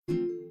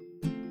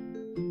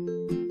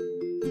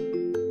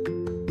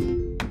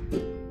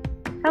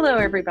Hello,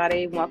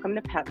 everybody. Welcome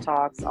to Pep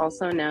Talks,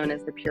 also known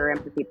as the Pure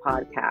Empathy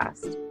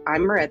Podcast.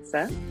 I'm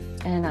Maritza.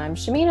 And I'm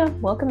Shamina.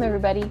 Welcome,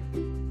 everybody.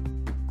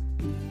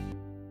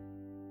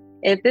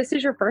 If this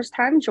is your first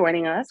time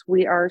joining us,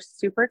 we are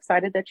super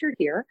excited that you're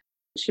here.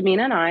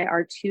 Shamina and I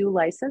are two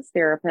licensed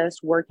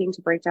therapists working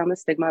to break down the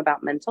stigma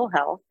about mental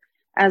health,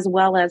 as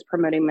well as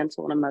promoting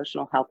mental and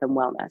emotional health and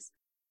wellness.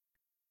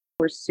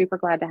 We're super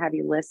glad to have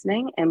you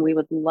listening, and we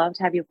would love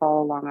to have you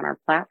follow along on our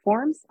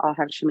platforms. I'll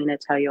have Shamina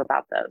tell you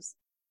about those.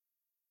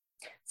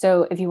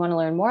 So if you want to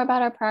learn more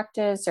about our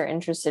practice or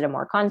interested in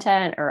more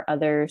content or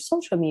other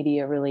social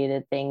media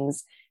related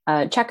things,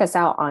 check us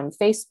out on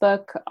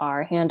Facebook.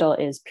 Our handle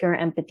is Pure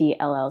Empathy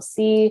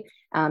LLC.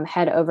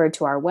 Head over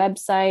to our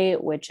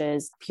website, which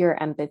is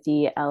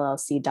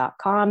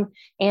pureempathylllc.com,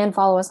 and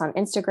follow us on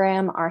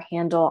Instagram. Our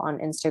handle on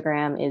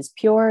Instagram is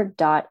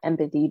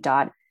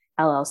pure.empathy.LLC.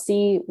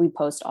 We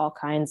post all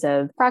kinds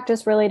of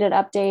practice related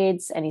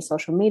updates, any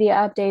social media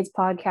updates,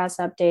 podcast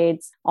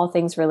updates, all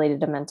things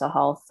related to mental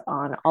health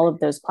on all of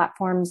those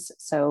platforms.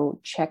 So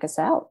check us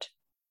out.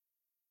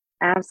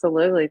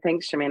 Absolutely.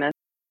 Thanks, Shamina.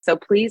 So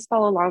please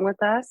follow along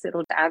with us.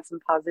 It'll add some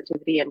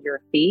positivity into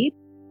your feed.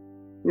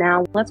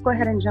 Now let's go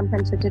ahead and jump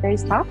into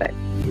today's topic.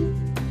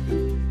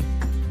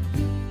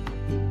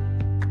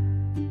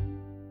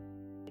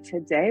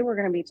 Today, we're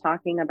going to be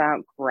talking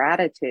about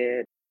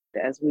gratitude.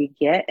 As we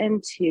get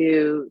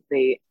into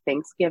the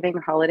Thanksgiving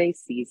holiday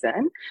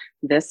season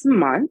this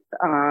month,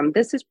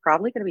 this is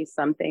probably going to be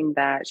something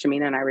that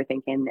Shamina and I were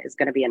thinking is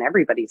going to be in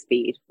everybody's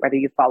feed, whether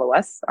you follow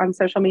us on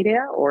social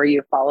media or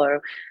you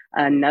follow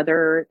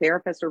another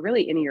therapist or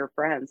really any of your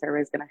friends.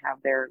 Everybody's going to have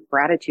their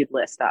gratitude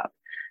list up,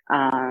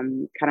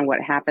 kind of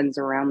what happens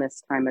around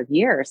this time of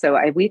year. So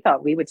we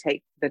thought we would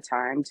take the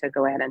time to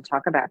go ahead and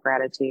talk about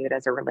gratitude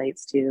as it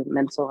relates to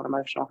mental and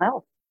emotional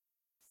health.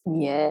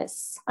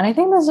 Yes. And I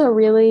think this is a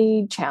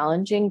really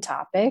challenging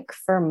topic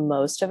for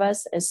most of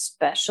us,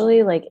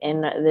 especially like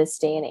in this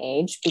day and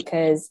age,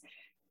 because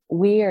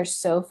we are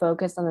so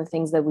focused on the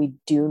things that we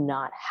do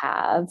not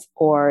have.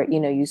 Or,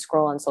 you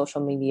scroll on social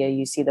media,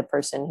 you see the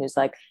person who's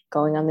like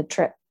going on the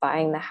trip,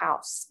 buying the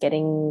house,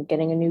 getting a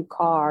new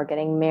car,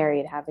 getting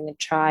married, having a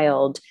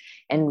child.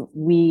 And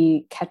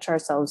we catch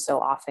ourselves so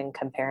often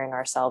comparing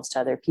ourselves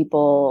to other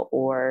people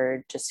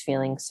or just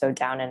feeling so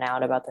down and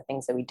out about the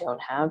things that we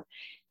don't have,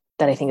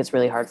 that I think it's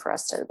really hard for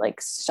us to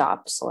like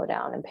stop, slow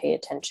down, and pay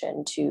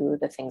attention to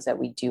the things that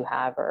we do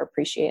have or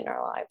appreciate in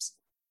our lives.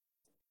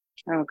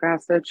 Oh gosh,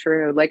 so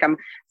true. Like I'm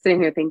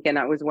sitting here thinking,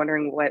 I was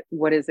wondering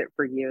what is it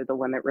for you, the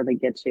one that really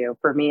gets you?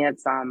 For me,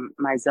 it's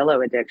my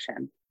Zillow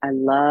addiction. I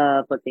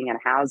love looking at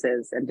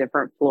houses and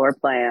different floor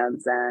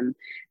plans and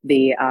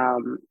the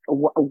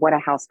what a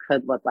house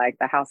could look like,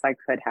 the house I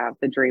could have,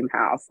 the dream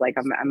house. Like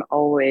I'm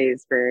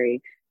always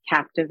very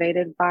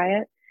captivated by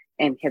it,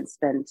 and can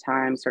spend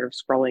time sort of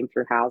scrolling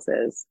through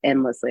houses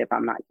endlessly if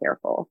I'm not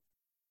careful.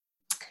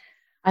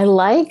 I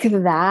like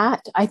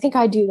that. I think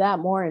I do that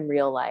more in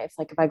real life.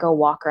 Like if I go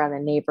walk around the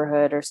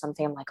neighborhood or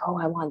something, I'm like, oh,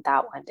 I want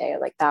that one day.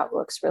 Like that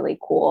looks really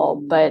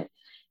cool. But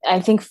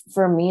I think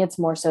for me, it's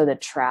more so the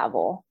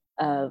travel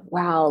of,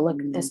 wow, look,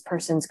 this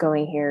person's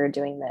going here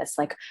doing this.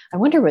 Like, I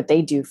wonder what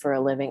they do for a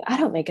living. I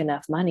don't make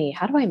enough money.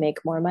 How do I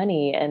make more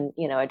money? And,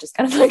 I just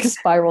kind of like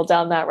spiral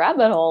down that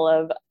rabbit hole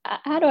of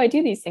how do I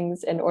do these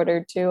things in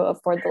order to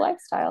afford the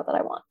lifestyle that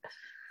I want?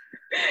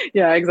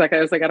 Yeah, exactly.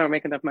 I was like, I don't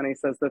make enough money,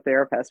 says the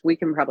therapist. We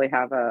can probably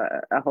have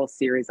a whole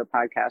series of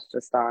podcasts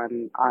just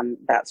on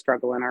that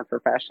struggle in our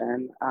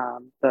profession,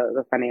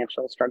 the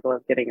financial struggle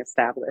of getting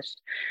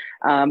established.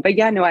 But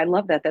yeah, no, I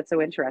love that. That's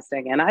so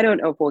interesting. And I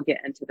don't know if we'll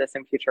get into this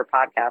in future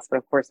podcasts, but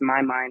of course,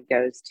 my mind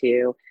goes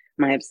to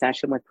my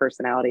obsession with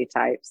personality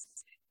types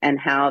and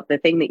how the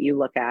thing that you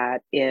look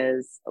at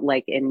is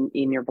like in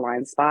your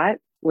blind spot,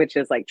 which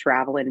is like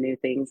travel and new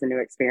things and new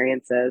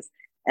experiences.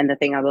 And the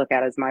thing I look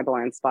at is my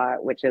blind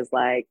spot, which is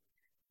like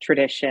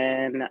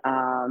tradition,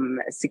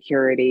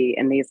 security,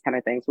 and these kind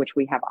of things, which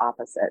we have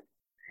opposite.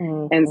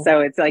 Mm-hmm. And so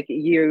it's like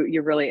you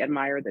really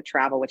admire the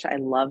travel, which I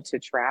love to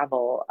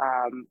travel,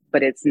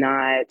 but it's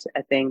not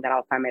a thing that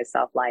I'll find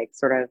myself like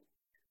sort of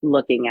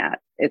looking at.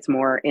 It's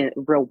more in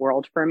real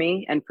world for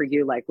me, and for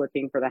you, like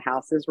looking for the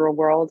houses, real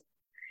world.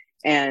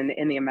 And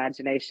in the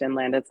imagination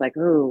land, it's like,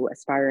 ooh,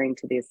 aspiring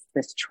to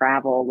this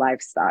travel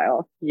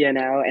lifestyle,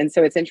 And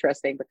so it's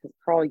interesting because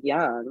Carl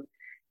Jung,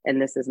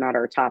 and this is not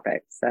our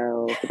topic,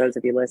 so for those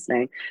of you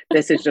listening,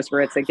 this is just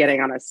where it's getting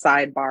on a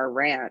sidebar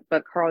rant.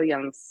 But Carl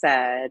Jung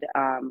said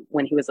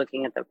when he was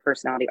looking at the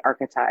personality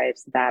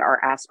archetypes that are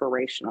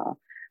aspirational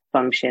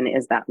function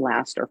is that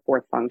last or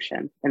fourth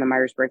function in the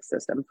Myers-Briggs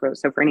system.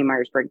 So for any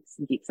Myers-Briggs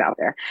geeks out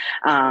there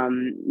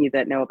you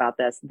that know about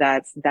this,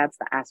 that's the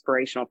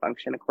aspirational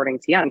function according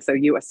to Jung. So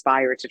you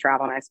aspire to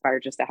travel, and I aspire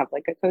just to have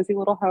like a cozy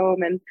little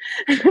home and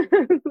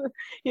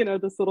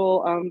this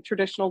little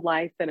traditional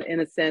life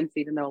in a sense,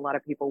 even though a lot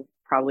of people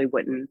probably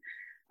wouldn't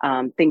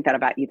think that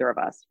about either of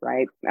us,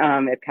 right?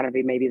 It kind of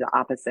be maybe the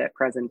opposite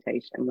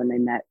presentation when they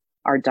met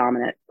our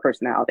dominant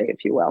personality,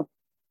 if you will.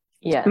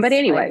 Yes. But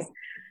anyways,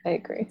 I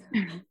agree.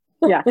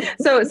 Yeah.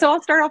 So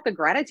I'll start off the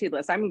gratitude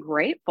list. I'm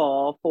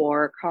grateful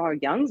for Carl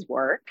Jung's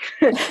work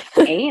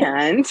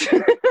and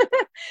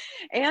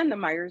and the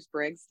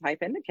Myers-Briggs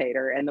type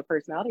indicator and the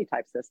personality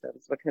type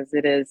systems, because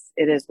it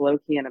is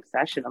low-key an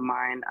obsession of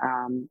mine,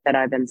 that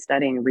I've been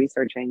studying and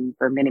researching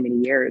for many, many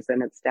years.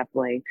 And it's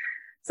definitely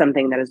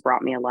something that has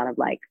brought me a lot of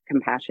like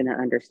compassion and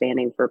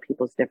understanding for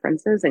people's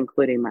differences,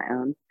 including my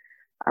own.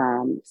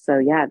 So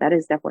yeah, that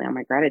is definitely on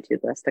my gratitude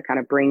list to kind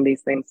of bring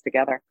these things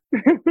together.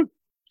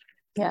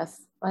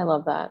 Yes, I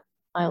love that.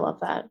 I love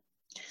that.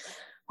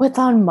 What's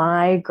on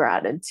my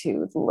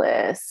gratitude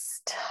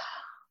list?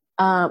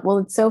 Well,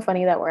 it's so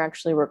funny that we're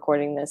actually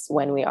recording this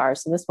when we are.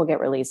 So this will get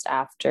released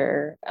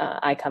after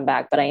I come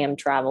back, but I am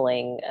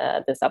traveling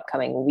this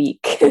upcoming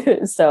week.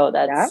 So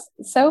Yeah. that's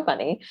so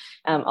funny.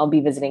 I'll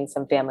be visiting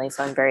some family.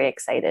 So I'm very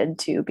excited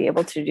to be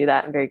able to do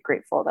that. I'm very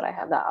grateful that I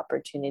have that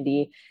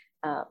opportunity.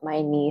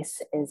 My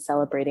niece is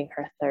celebrating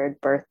her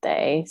third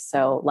birthday.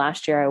 So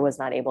last year I was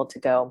not able to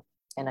go,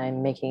 and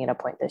I'm making it a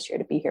point this year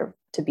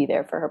to be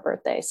there for her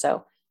birthday.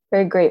 So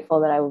very grateful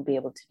that I will be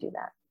able to do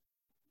that.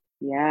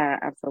 Yeah,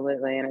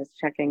 absolutely. And it's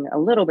checking a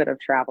little bit of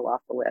travel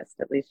off the list.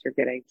 At least you're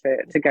getting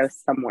to go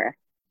somewhere,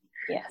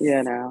 you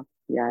Yes. know.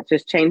 Yeah,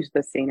 just change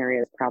the scenery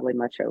is probably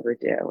much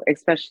overdue,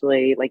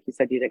 especially like you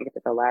said, you didn't get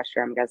to go last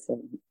year. I'm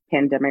guessing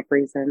pandemic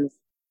reasons,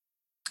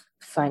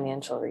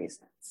 Financial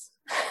reasons.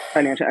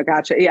 financial. I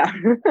gotcha. Yeah.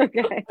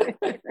 Okay.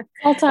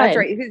 All That's tied.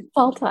 right.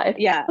 All tied.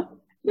 Yeah.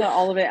 No,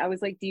 all of it. I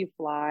was like, do you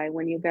fly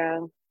when you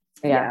go?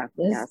 Yeah, Yeah.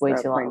 this Yeah. is way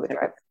So too long plane of a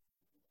drive. tickets.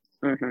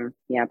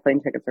 Yeah, plane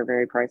tickets are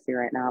very pricey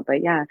right now.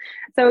 But yeah,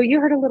 so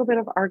you heard a little bit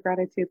of our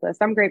gratitude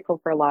list. I'm grateful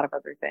for a lot of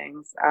other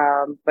things.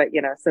 But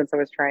since I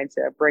was trying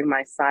to bring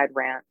my side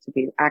rant to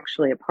be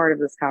actually a part of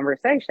this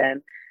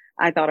conversation,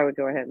 I thought I would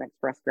go ahead and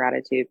express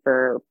gratitude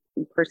for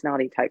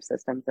personality type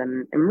systems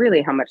and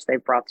really how much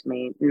they've brought to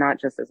me, not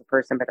just as a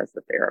person, but as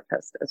a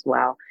therapist as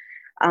well.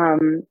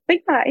 But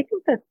yeah, I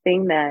think the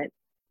thing that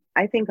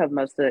I think of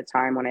most of the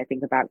time when I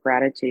think about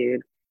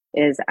gratitude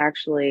is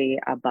actually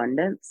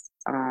abundance.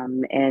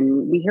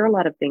 And we hear a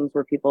lot of things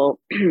where people,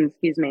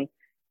 excuse me,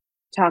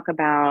 talk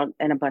about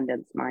an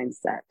abundance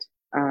mindset.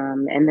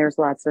 And there's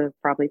lots of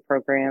probably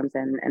programs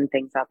and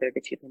things out there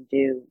that you can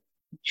do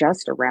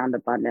just around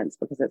abundance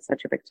because it's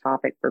such a big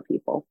topic for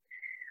people.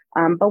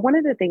 But one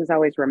of the things I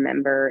always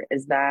remember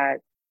is that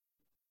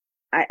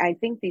I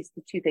think these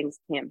two things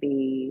can't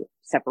be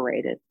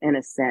separated in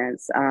a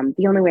sense.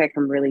 The only way I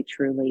can really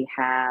truly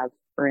have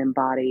or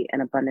embody an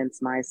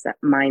abundance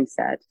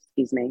mindset,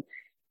 excuse me,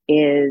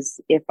 is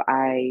if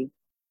I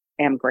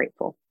am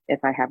grateful, if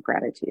I have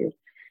gratitude.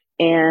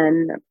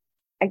 And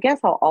I guess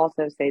I'll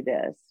also say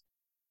this.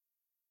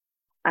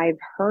 I've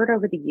heard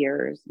over the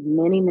years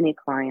many, many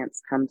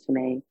clients come to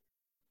me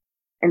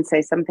and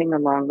say something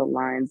along the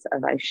lines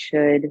of, I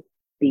should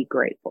be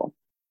grateful.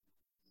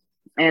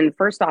 And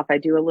first off, I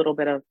do a little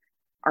bit of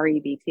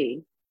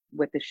REBT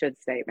with the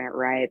should statement,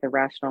 right? The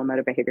rational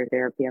emotive behavior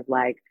therapy of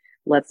like,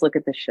 let's look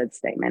at the should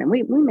statement. And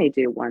we may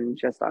do one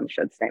just on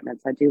should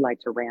statements. I do like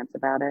to rant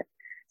about it.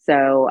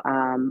 So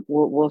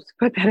we'll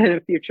put that in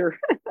a future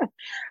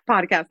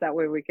podcast. That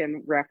way we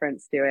can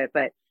reference to it.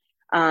 But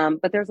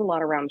there's a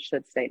lot around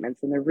should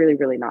statements, and they're really,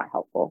 really not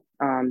helpful.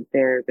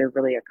 They're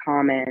really a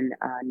common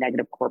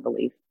negative core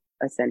belief,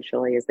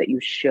 essentially, is that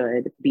you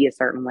should be a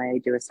certain way,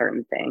 do a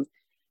certain thing.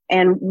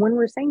 And when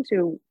we're saying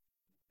to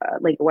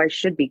like, oh, I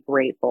should be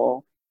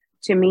grateful,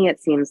 to me,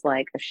 it seems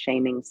like a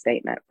shaming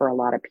statement for a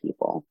lot of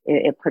people.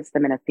 It puts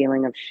them in a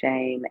feeling of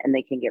shame and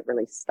they can get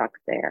really stuck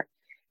there.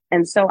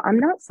 And so I'm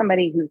not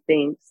somebody who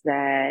thinks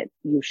that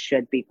you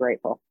should be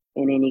grateful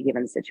in any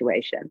given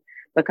situation.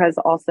 Because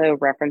also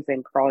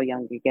referencing Carl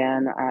Jung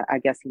again, I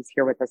guess he's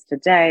here with us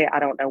today. I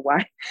don't know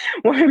why,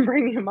 why I'm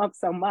bringing him up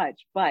so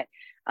much, but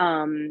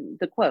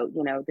the quote,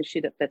 the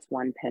shoe that fits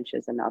one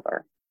pinches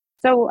another.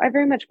 So I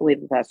very much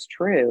believe that that's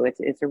true.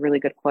 It's a really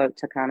good quote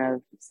to kind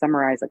of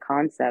summarize a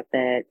concept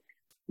that,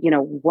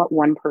 what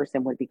one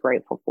person would be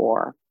grateful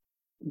for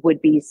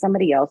would be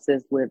somebody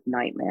else's lived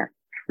nightmare,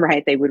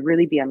 right? They would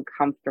really be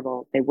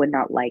uncomfortable. They would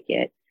not like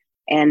it.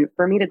 And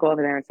for me to go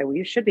over there and say, well,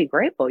 you should be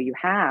grateful. You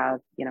have,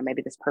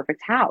 maybe this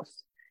perfect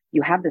house.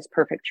 You have this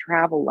perfect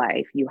travel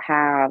life. You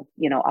have,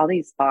 all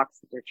these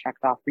boxes are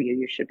checked off for you.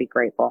 You should be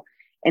grateful.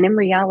 And in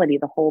reality,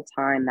 the whole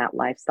time that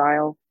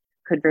lifestyle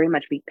could very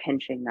much be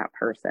pinching that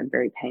person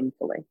very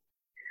painfully.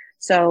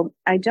 So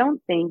I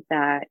don't think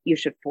that you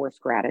should force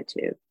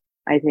gratitude.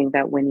 I think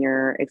that when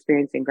you're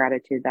experiencing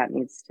gratitude, that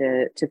needs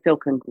to feel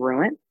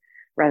congruent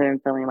rather than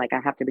feeling like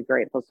I have to be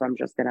grateful. So I'm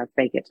just going to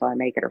fake it till I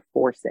make it or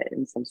force it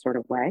in some sort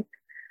of way.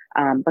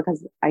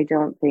 Because I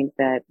don't think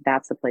that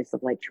that's a place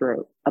of like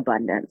true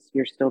abundance.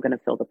 You're still going to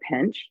feel the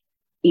pinch,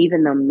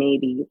 even though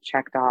maybe you've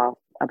checked off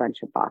a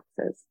bunch of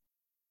boxes.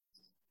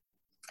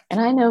 And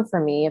I know for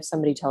me, if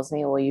somebody tells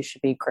me, well, you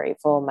should be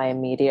grateful, my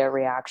immediate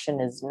reaction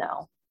is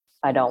no.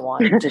 I don't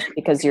want, just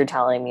because you're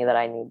telling me that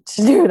I need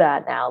to do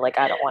that now. Like,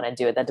 I don't want to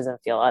do it. That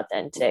doesn't feel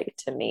authentic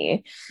to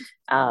me.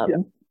 Yeah.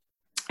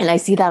 And I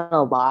see that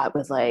a lot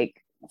with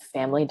like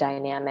family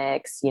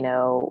dynamics,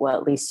 well,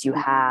 at least you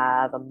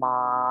have a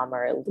mom mom,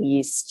 or at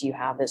least you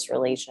have this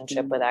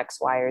relationship with X,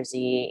 Y, or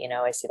Z. You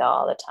know, I see that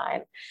all the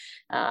time.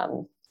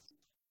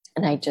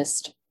 And I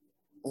just,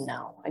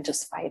 no, I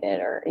just fight it.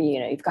 Or, you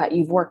know,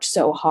 you've worked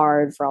so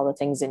hard for all the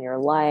things in your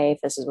life.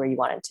 This is where you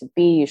want it to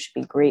be. You should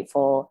be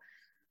grateful.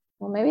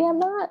 Well, maybe I'm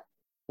not.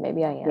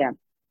 Maybe I am. Yeah.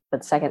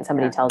 But the second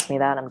somebody tells me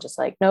that, I'm just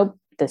like, nope,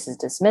 this is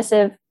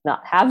dismissive,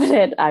 not having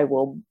it. I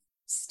will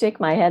stick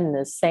my head in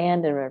the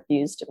sand and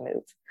refuse to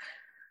move.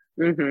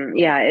 Mm-hmm.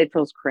 Yeah, it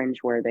feels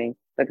cringeworthy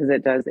because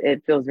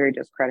it feels very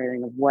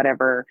discrediting of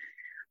whatever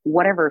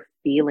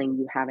feeling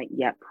you haven't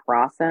yet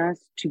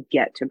processed to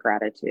get to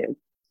gratitude,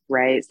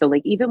 right? So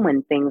like even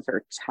when things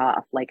are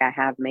tough, like I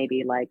have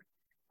maybe like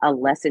a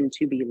lesson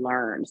to be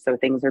learned, so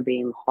things are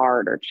being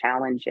hard or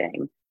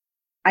challenging,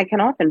 I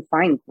can often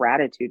find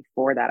gratitude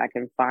for that. I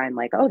can find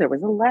like, oh, there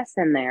was a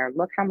lesson there.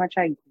 Look how much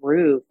I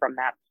grew from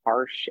that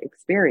harsh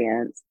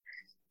experience.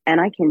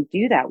 And I can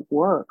do that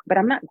work, but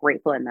I'm not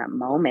grateful in that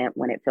moment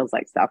when it feels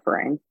like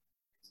suffering,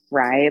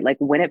 right? Like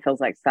when it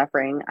feels like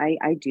suffering,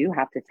 I do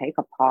have to take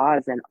a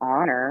pause and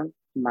honor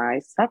my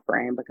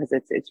suffering because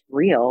it's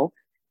real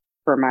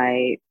for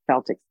my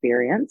felt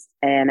experience.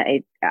 And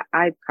I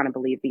kind of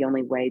believe the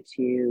only way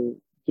to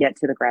get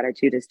to the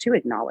gratitude is to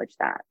acknowledge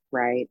that,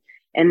 right?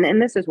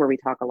 And this is where we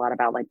talk a lot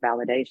about like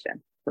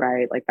validation,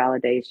 right? Like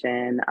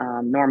validation,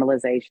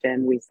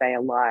 normalization. We say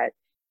a lot.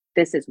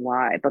 This is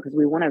why, because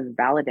we want to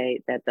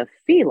validate that the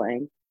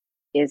feeling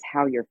is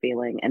how you're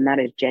feeling and that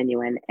is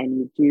genuine. And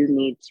you do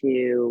need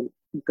to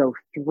go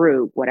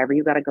through whatever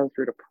you got to go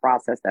through to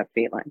process that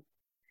feeling.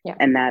 Yeah.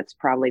 And that's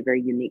probably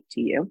very unique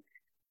to you.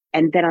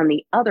 And then on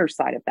the other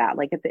side of that,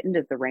 like at the end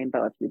of the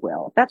rainbow, if you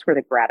will, that's where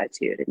the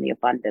gratitude and the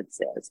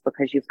abundance is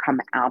because you've come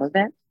out of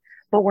it.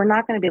 But we're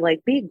not going to be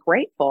like, be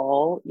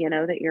grateful, you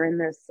know, that you're in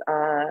this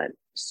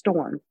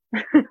storm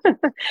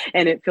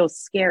and it feels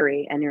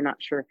scary and you're not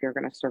sure if you're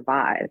going to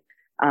survive.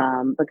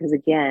 Because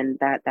again,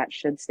 that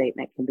should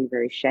statement can be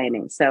very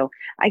shaming. So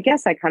I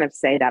guess I kind of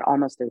say that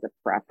almost as a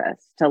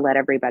preface to let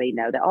everybody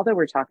know that although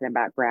we're talking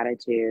about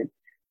gratitude,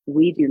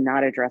 we do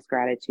not address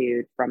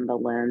gratitude from the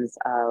lens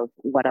of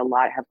what a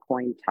lot have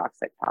coined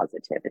toxic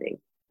positivity,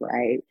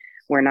 right?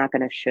 We're not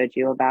going to should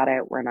you about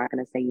it. We're not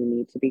going to say you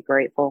need to be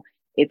grateful.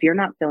 If you're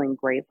not feeling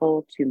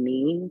grateful, to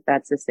me,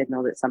 that's a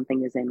signal that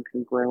something is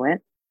incongruent.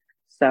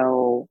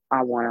 So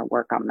I want to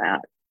work on that,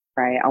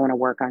 right? I want to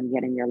work on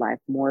getting your life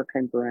more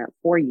congruent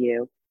for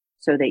you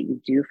so that you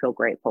do feel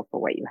grateful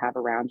for what you have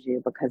around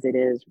you because it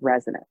is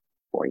resonant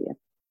for you.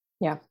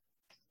 Yeah.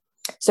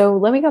 So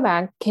let me go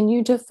back. Can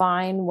you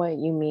define what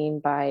you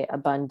mean by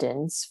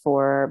abundance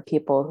for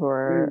people who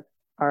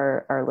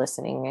are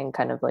listening and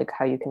kind of like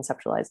how you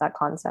conceptualize that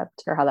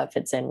concept or how that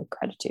fits in with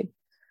gratitude?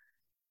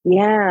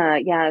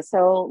 Yeah.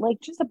 So like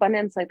just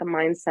abundance, like the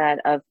mindset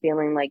of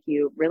feeling like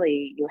you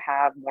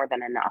have more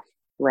than enough,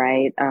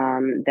 right?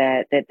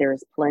 That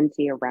there's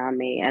plenty around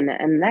me. And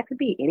that could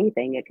be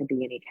anything. It could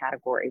be any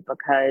category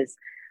because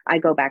I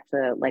go back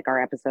to like our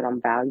episode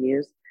on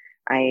values.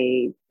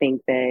 I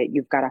think that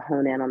you've got to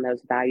hone in on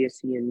those values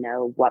so you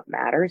know what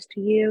matters to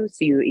you,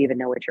 so you even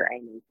know what you're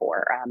aiming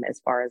for, as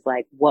far as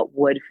like what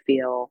would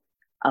feel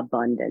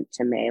abundant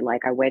to me.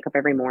 Like I wake up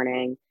every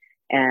morning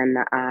and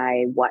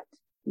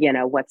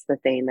what's the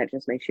thing that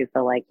just makes you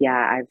feel like,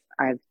 yeah,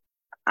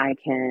 I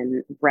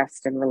can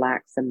rest and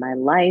relax in my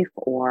life,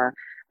 or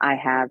I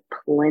have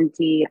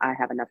plenty, I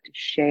have enough to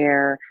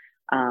share.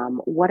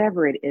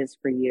 Whatever it is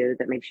for you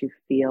that makes you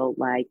feel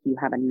like you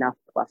have enough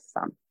plus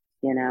some,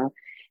 you know?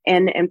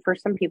 And for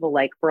some people,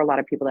 like for a lot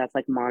of people, that's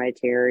like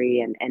monetary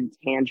and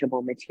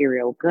tangible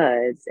material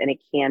goods, and it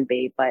can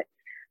be, but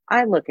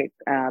I look at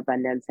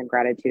abundance and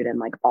gratitude in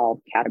like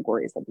all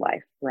categories of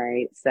life,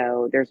 right?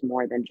 So there's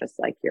more than just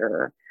like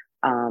your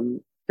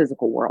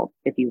physical world,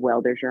 if you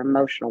will. There's your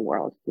emotional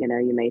world. You know,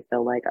 you may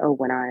feel like, oh,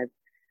 when I've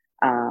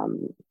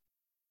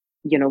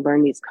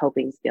learned these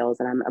coping skills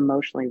and I'm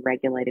emotionally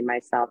regulating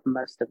myself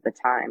most of the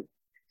time,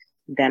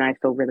 then I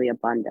feel really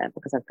abundant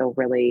because I feel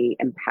really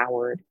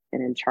empowered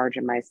and in charge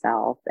of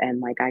myself. And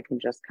like I can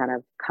just kind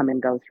of come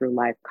and go through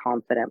life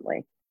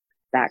confidently.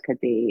 That could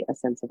be a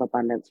sense of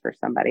abundance for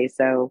somebody.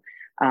 So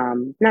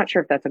not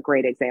sure if that's a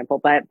great example,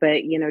 but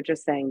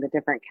just saying the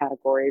different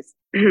categories,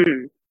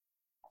 you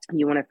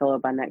want to feel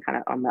abundant kind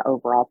of on the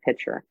overall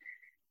picture.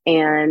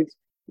 And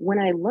when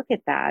I look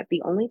at that,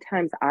 the only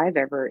times I've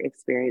ever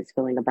experienced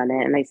feeling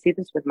abundant, and I see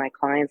this with my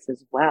clients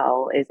as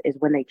well, is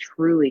when they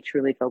truly,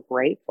 truly feel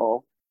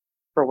grateful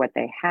for what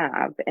they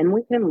have. And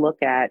we can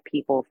look at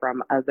people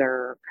from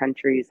other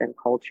countries and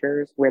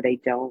cultures where they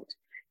don't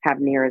have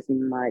near as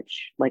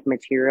much like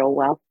material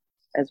wealth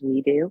as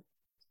we do.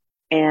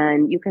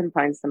 And you can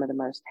find some of the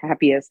most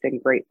happiest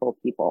and grateful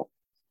people.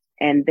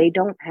 And they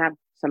don't have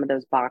some of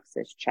those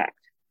boxes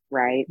checked,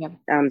 right? Yep.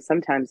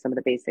 Sometimes some of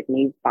the basic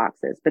need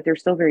boxes, but they're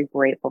still very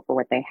grateful for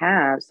what they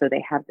have. So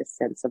they have this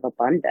sense of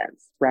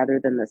abundance rather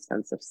than the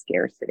sense of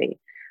scarcity,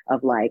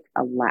 of like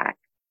a lack.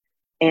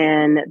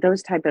 And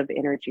those type of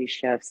energy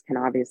shifts can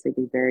obviously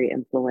be very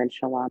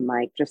influential on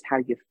like just how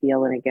you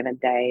feel in a given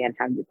day and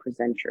how you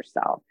present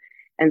yourself.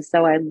 And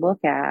so I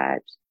look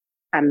at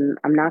I'm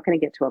not going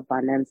to get to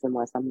abundance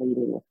unless I'm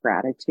leading with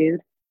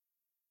gratitude.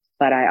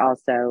 But I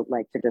also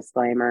like to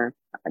disclaimer,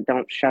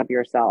 don't shove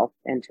yourself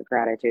into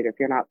gratitude. If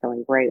you're not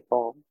feeling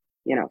grateful,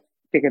 you know,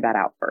 figure that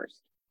out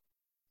first.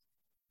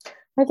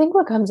 I think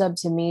what comes up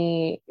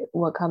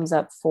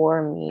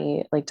for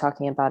me, like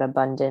talking about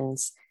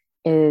abundance,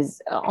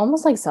 is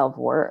almost like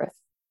self-worth.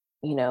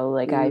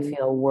 Like I Mm,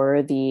 feel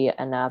worthy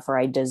enough, or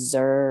I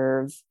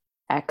deserve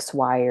X,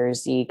 Y, or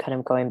Z, kind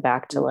of going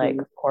back to like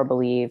mm-hmm, core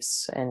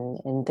beliefs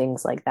and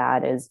things like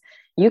that. Is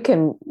you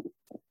can,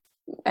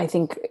 I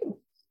think,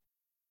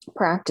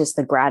 practice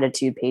the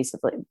gratitude piece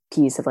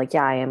of like,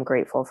 yeah, I am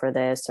grateful for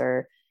this,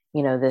 or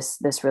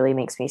this really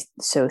makes me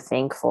so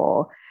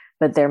thankful.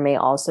 But there may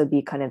also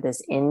be kind of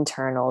this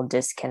internal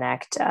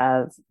disconnect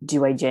of,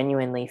 do I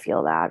genuinely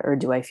feel that, or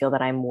do I feel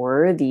that I'm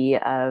worthy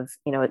of,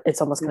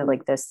 it's almost kind of mm,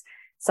 like this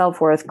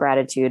self-worth,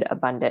 gratitude,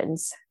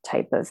 abundance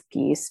type of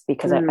piece.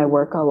 Because I mm,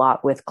 work a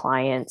lot with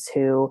clients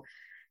who,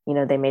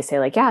 they may say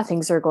like, yeah,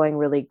 things are going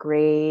really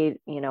great,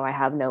 I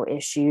have no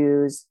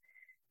issues,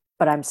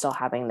 but I'm still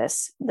having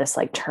this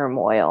like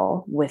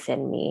turmoil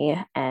within me.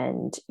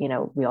 And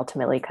we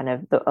ultimately kind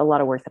of, a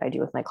lot of work that I do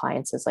with my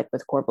clients is like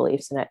with core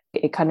beliefs, and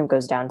it kind of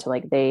goes down to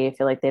like, they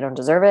feel like they don't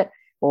deserve it,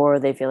 or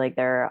they feel like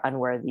they're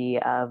unworthy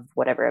of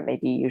whatever it may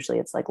be. Usually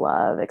it's like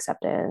love,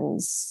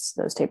 acceptance,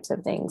 those types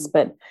of things.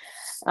 But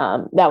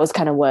that was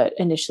kind of what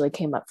initially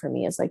came up for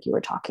me, is like you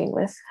were talking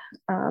with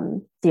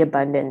the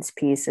abundance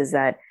piece, is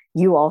that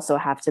you also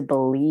have to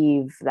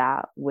believe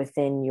that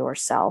within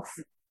yourself.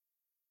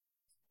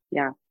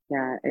 yeah,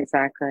 yeah,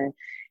 exactly.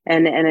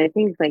 And I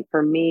think like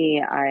for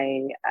me,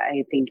 I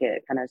think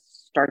it kind of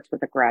starts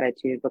with the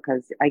gratitude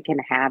because I can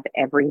have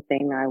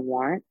everything I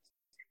want.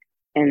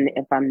 And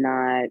if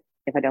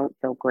I don't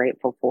feel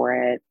grateful for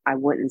it, I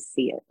wouldn't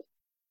see it.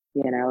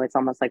 It's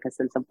almost like a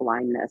sense of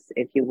blindness,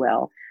 if you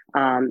will.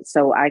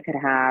 So I could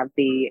have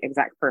the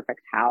exact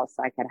perfect house.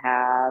 I could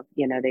have,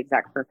 the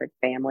exact perfect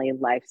family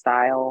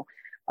lifestyle,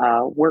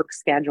 work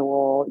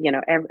schedule,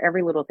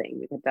 every little thing.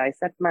 You could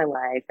dissect my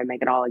life and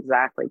make it all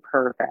exactly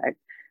perfect.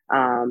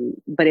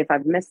 But if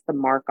I've missed the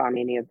mark on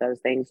any of those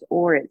things,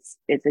 or it's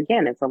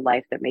a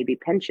life that maybe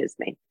pinches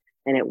me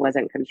and it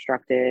wasn't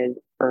constructed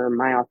for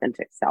my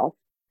authentic self.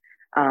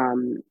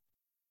 Um,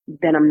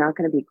 then I'm not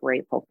going to be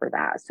grateful for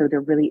that. So there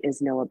really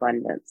is no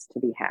abundance to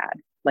be had.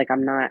 Like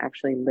I'm not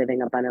actually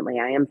living abundantly.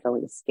 I am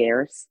feeling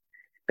scarce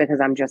because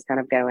I'm just kind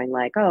of going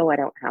like, oh, I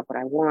don't have what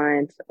I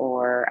want,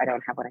 or I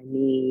don't have what I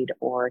need,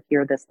 or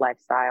here this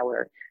lifestyle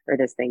or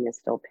this thing is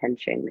still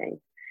pinching me.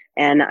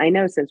 And I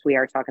know since we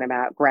are talking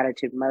about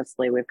gratitude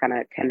mostly, we've kind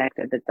of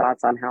connected the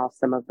dots on how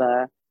some of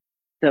the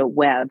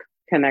web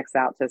connects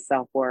out to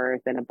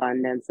self-worth and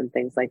abundance and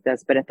things like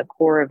this. But at the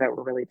core of it,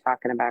 we're really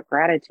talking about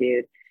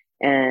gratitude.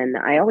 And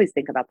I always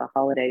think about the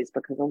holidays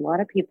because a lot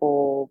of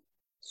people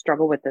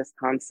struggle with this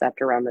concept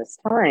around this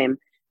time,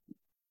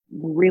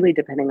 really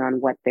depending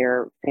on what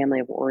their family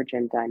of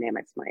origin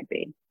dynamics might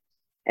be.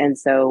 And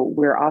so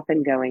we're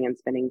often going and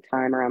spending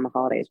time around the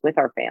holidays with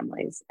our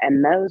families.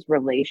 And those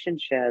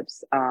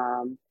relationships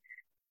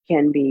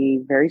can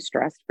be very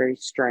stressed, very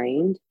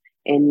strained.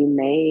 And you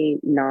may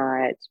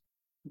not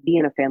be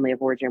in a family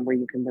of origin where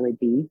you can really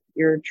be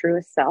your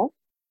truest self.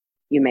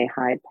 You may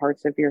hide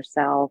parts of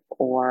yourself,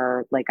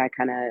 or like I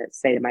kind of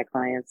say to my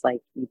clients,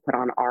 like you put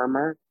on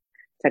armor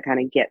to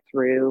kind of get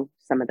through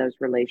some of those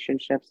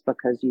relationships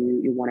because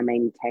you want to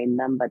maintain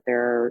them, but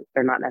they're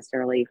not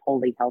necessarily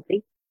wholly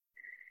healthy.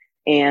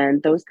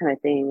 And those kind of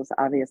things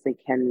obviously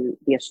can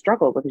be a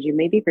struggle because you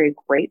may be very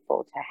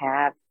grateful to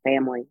have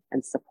family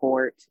and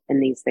support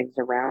and these things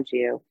around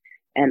you.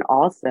 And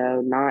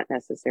also not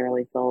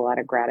necessarily feel a lot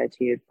of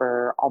gratitude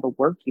for all the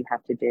work you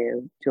have to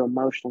do to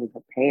emotionally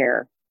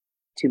prepare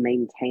to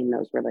maintain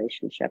those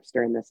relationships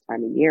during this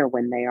time of year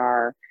when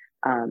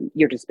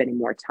you're just spending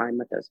more time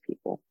with those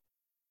people.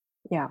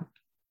 Yeah.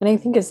 And I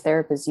think as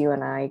therapists, you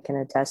and I can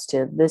attest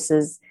to,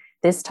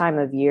 this time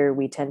of year,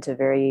 we tend to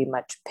very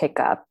much pick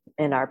up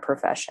in our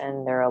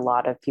profession. There are a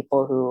lot of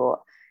people who,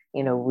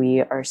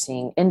 we are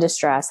seeing in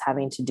distress,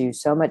 having to do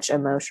so much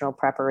emotional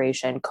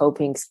preparation,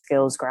 coping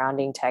skills,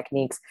 grounding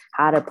techniques,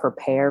 how to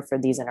prepare for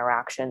these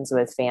interactions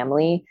with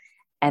family.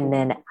 And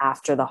then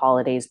after the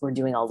holidays, we're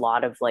doing a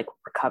lot of like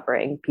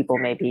recovering. People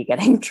may be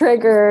getting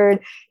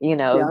triggered,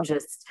 Yeah.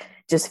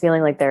 just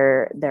feeling like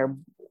they're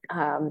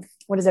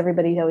what does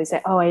everybody always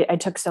say? Oh, I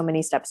took so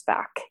many steps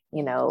back,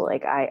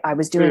 like I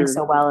was doing Mm,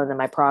 so well, and then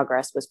my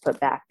progress was put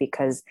back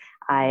because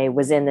I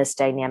was in this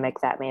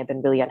dynamic that may have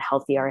been really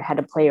unhealthy, or I had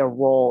to play a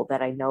role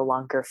that I no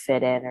longer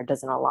fit in or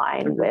doesn't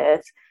align mhm,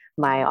 with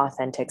my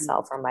authentic mhm.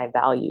 self or my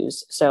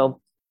values.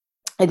 So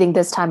I think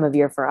this time of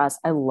year for us,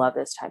 I love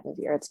this time of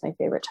year. It's my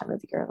favorite time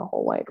of year in the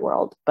whole wide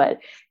world. But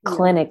Yeah.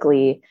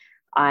 clinically,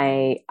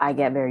 I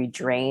get very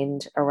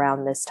drained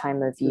around this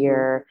time of Hmm.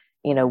 year.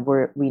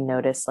 We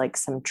notice like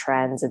some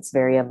trends. It's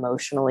very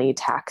emotionally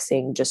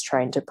taxing just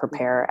trying to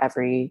prepare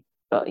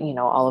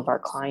all of our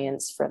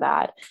clients for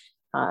that.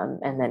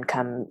 And then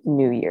come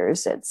New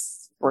Year's,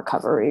 it's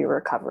recovery,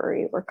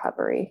 recovery,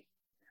 recovery.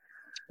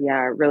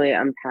 Yeah, really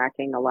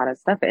unpacking a lot of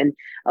stuff. And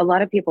a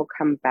lot of people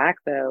come back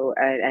though.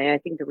 And I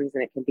think the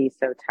reason it can be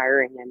so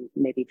tiring and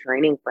maybe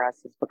draining for us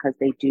is because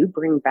they do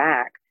bring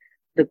back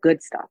the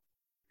good stuff,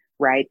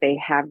 right? They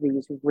have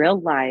these real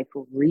life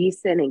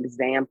recent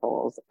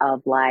examples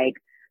of like,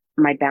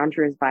 my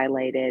boundary was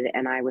violated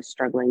and I was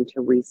struggling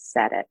to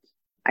reset it.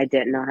 I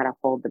didn't know how to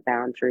hold the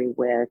boundary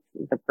with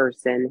the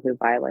person who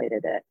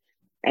violated it.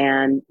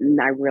 And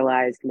I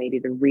realized maybe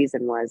the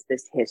reason was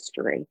this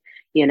history,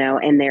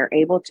 and they're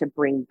able to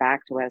bring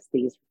back to us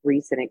these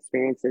recent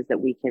experiences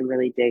that we can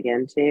really dig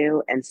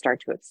into and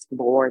start to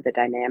explore the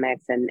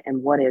dynamics and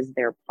what is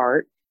their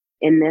part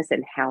in this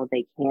and how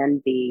they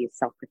can be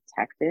self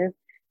protective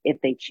if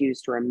they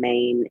choose to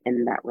remain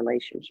in that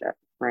relationship,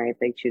 right? If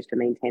they choose to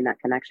maintain that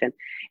connection.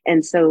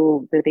 And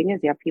so the thing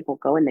is, you have people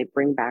go and they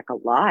bring back a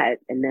lot,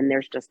 and then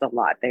there's just a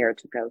lot there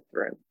to go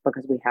through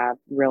because we have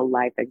real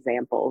life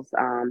examples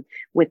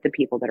with the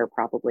people that are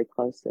probably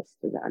closest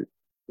to them,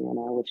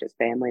 which is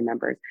family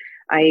members.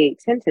 I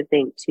tend to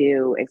think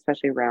too,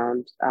 especially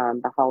around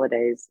the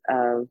holidays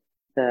of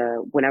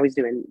when I was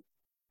doing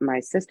my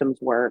systems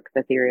work,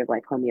 the theory of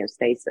like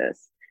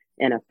homeostasis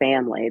in a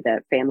family,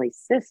 that family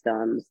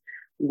systems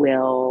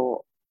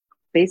will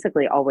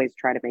basically always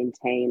try to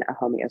maintain a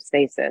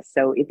homeostasis.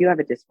 So if you have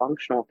a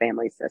dysfunctional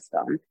family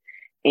system,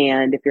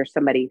 and if you're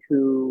somebody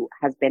who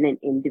has been in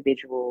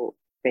individual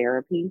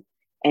therapy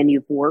and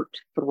you've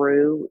worked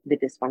through the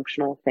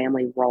dysfunctional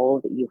family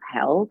role that you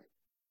held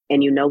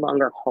and you no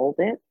longer hold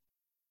it,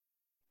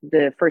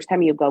 the first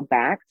time you go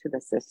back to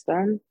the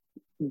system,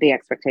 the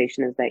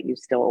expectation is that you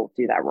still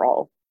do that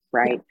role,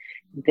 right?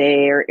 Yeah.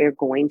 There are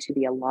going to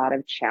be a lot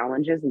of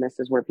challenges, and this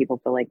is where people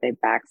feel like they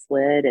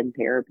backslid in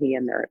therapy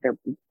and their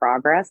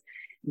progress,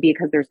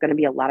 because there's going to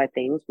be a lot of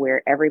things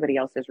where everybody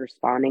else is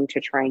responding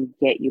to try and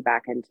get you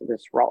back into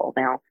this role.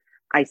 Now,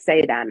 I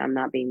say that and I'm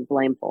not being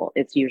blameful.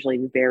 It's usually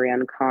very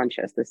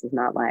unconscious. This is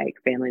not like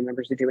family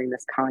members are doing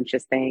this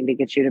conscious thing to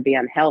get you to be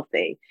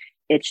unhealthy.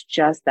 It's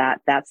just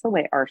that that's the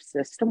way our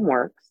system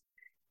works.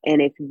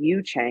 And if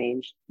you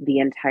change, the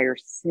entire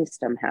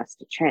system has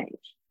to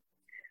change.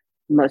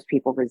 Most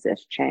people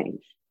resist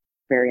change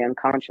very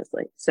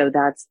unconsciously. So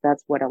that's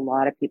what a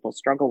lot of people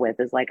struggle with,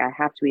 is like, I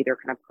have to either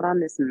kind of put on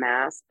this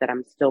mask that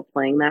I'm still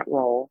playing that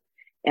role,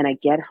 and I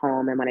get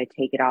home, and when I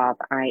take it off,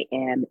 I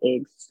am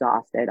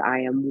exhausted.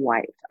 I am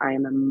wiped. I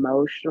am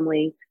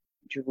emotionally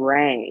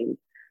drained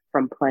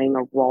from playing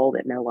a role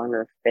that no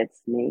longer fits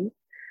me.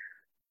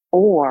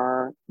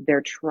 Or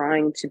they're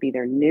trying to be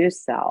their new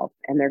self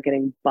and they're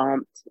getting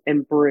bumped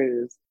and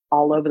bruised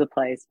all over the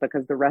place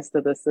because the rest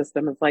of the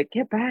system is like,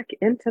 get back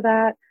into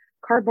that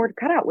cardboard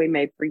cutout we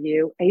made for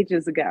you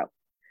ages ago.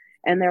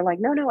 And they're like,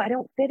 no, I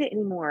don't fit it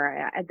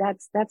anymore.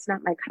 That's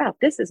not my cutout.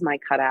 This is my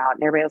cutout.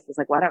 And everybody else is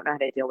like, well, I don't know how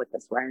to deal with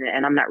this one.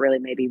 And I'm not really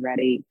maybe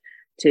ready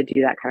to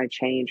do that kind of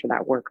change or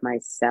that work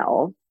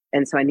myself.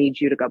 And so I need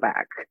you to go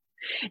back.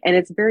 And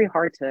it's very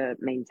hard to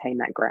maintain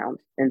that ground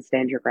and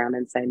stand your ground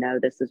and say, no,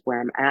 this is where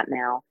I'm at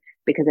now,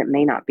 because it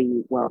may not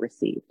be well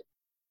received.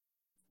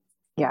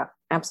 Yeah,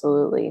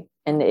 absolutely.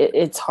 And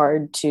it's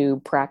hard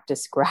to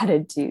practice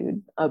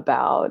gratitude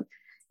about,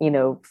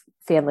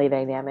 family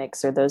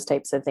dynamics or those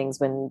types of things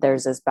when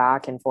there's this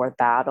back and forth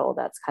battle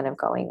that's kind of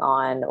going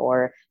on,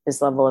 or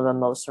this level of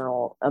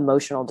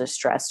emotional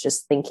distress,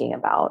 just thinking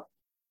about,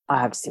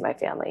 I have to see my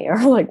family, or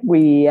like,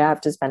 we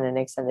have to spend an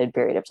extended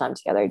period of time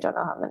together. I don't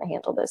know how I'm going to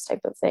handle this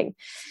type of thing.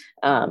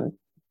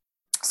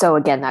 So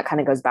again, that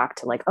kind of goes back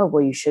to like, oh,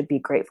 well, you should be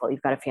grateful.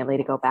 You've got a family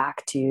to go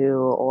back to,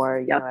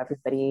 or,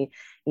 everybody,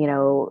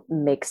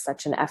 makes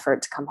such an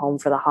effort to come home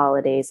for the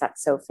holidays.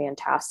 That's so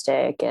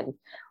fantastic. And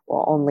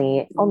well,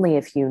 only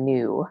if you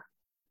knew.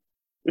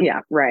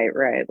 Yeah, right.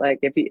 Like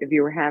if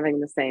you were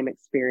having the same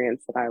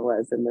experience that I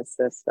was in the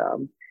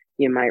system,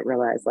 you might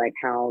realize like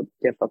how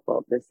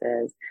difficult this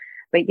is.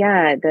 But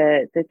yeah,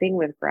 the thing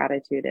with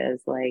gratitude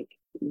is like,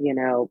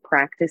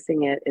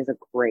 practicing it is a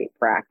great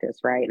practice,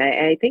 right? And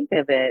I think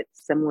of it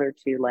similar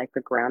to like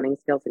the grounding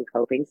skills and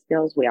coping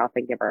skills we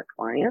often give our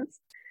clients,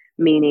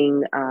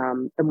 meaning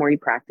the more you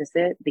practice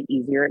it, the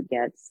easier it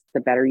gets, the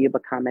better you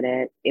become at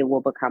it. It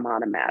will become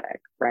automatic,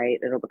 right?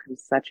 It'll become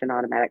such an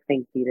automatic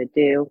thing for you to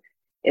do,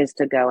 is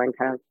to go and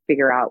kind of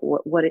figure out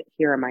what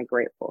here am I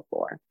grateful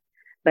for.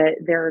 But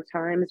there are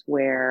times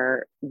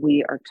where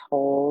we are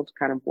told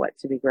kind of what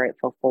to be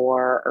grateful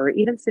for, or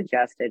even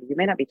suggested. You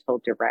may not be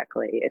told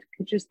directly. It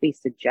could just be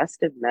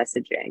suggestive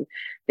messaging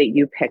that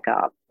you pick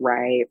up,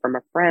 right, from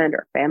a friend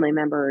or family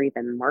member, or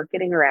even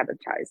marketing or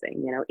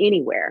advertising,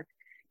 anywhere.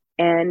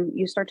 And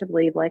you start to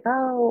believe like,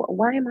 oh,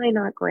 why am I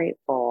not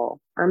grateful?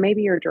 Or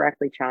maybe you're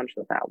directly challenged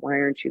with that. Why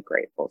aren't you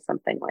grateful?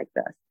 Something like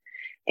this.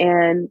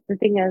 And the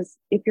thing is,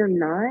 if you're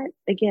not,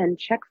 again,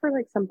 check for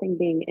like something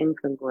being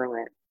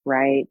incongruent,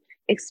 right?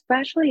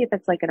 Especially if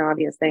it's like an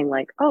obvious thing,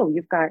 like, oh,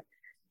 you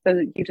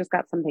just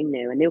got something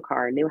new, a new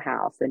car, a new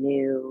house, a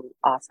new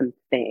awesome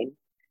thing,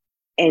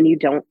 and you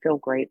don't feel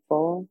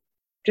grateful.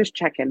 Just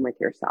check in with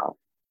yourself.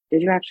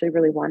 Did you actually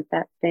really want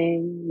that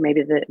thing?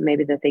 Maybe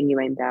the thing you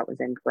aimed at was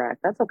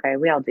incorrect. That's okay.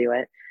 We all do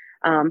it.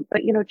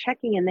 But,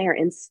 checking in there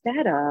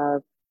instead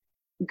of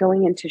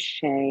going into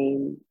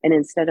shame, and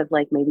instead of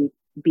like maybe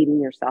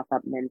beating yourself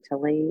up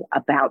mentally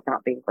about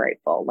not being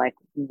grateful, like,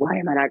 why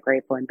am I not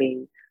grateful, and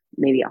being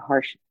maybe a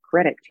harsh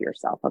critic to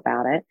yourself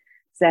about it.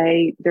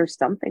 Say there's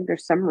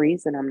some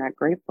reason I'm not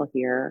grateful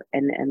here,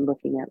 and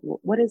looking at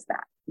what is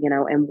that,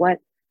 and what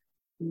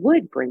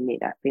would bring me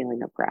that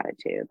feeling of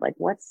gratitude. Like,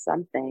 what's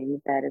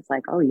something that is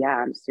like, oh yeah,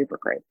 I'm super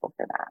grateful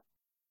for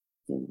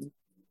that.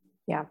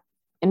 Yeah.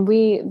 And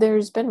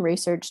there's been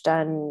research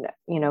done,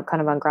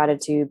 kind of on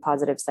gratitude,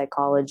 positive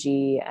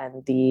psychology,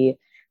 and the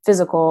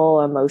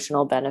physical,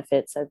 emotional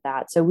benefits of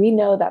that. So we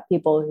know that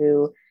people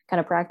who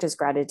kind of practice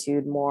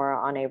gratitude more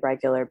on a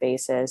regular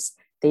basis,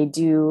 they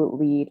do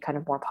lead kind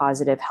of more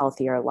positive,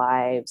 healthier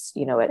lives.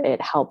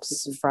 It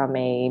helps from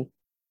a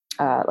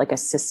like a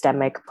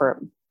systemic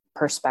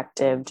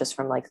perspective, just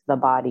from like the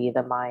body,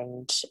 the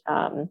mind.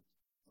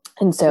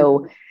 And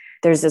so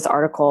there's this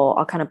article,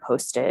 I'll kind of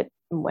post it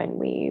when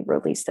we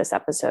release this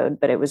episode,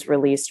 but it was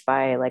released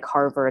by like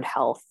Harvard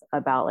Health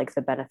about like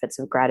the benefits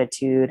of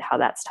gratitude, how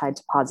that's tied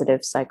to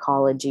positive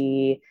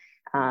psychology.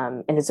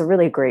 And it's a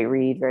really great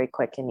read, very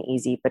quick and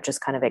easy, but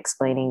just kind of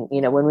explaining,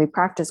 when we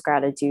practice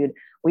gratitude,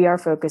 we are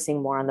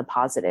focusing more on the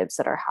positives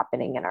that are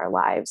happening in our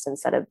lives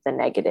instead of the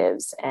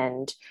negatives.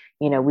 And,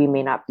 we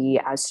may not be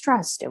as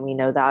stressed, and we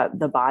know that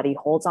the body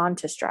holds on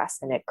to stress,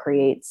 and it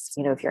creates,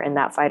 if you're in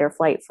that fight or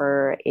flight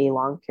for a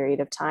long period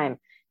of time,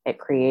 it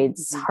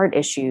creates heart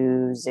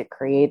issues. It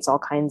creates all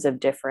kinds of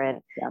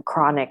different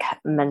chronic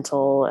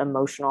mental,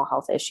 emotional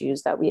health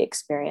issues that we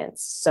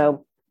experience.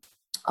 So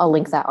I'll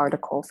link that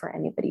article for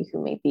anybody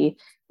who may be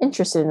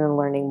interested in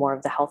learning more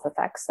of the health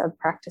effects of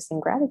practicing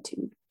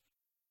gratitude.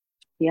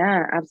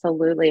 Yeah,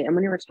 absolutely. And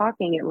when you were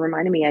talking, it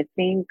reminded me, I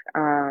think,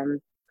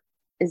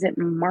 is it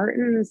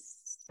Martin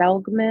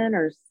Seligman,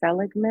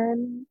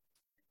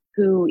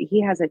 who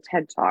he has a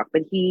TED talk,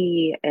 but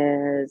he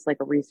is like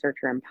a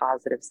researcher in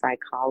positive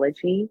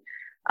psychology.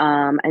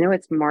 I know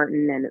it's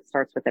Martin and it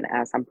starts with an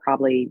S. I'm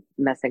probably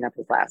messing up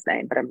his last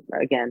name, but I'm,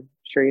 again,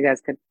 sure you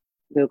guys could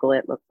Google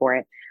it, look for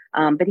it.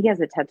 But he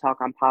has a TED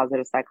talk on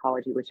positive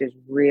psychology, which is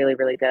really,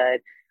 really good.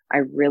 I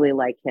really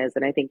like his.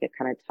 And I think it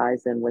kind of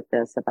ties in with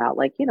this about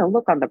like,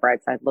 look on the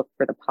bright side, look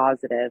for the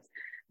positives.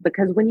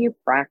 Because when you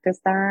practice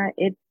that,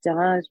 it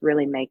does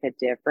really make a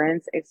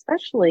difference,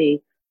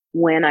 especially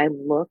when I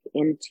look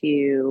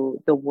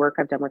into the work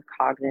I've done with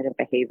cognitive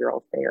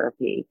behavioral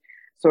therapy,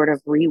 sort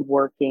of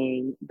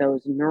reworking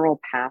those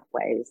neural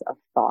pathways of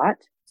thought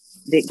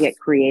that get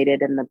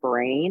created in the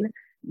brain.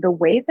 The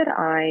way that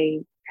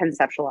I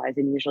conceptualize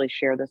and usually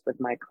share this with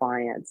my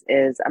clients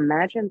is,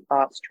 imagine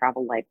thoughts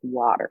travel like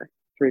water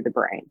through the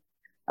brain.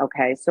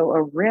 Okay, so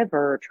a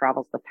river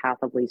travels the path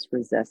of least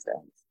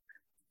resistance.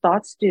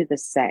 Thoughts do the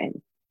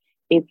same.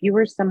 If you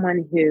are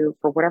someone who,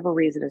 for whatever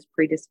reason, is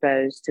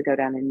predisposed to go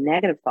down a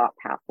negative thought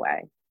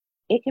pathway,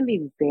 it can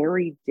be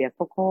very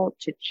difficult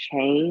to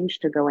change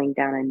to going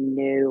down a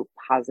new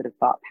positive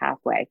thought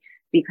pathway.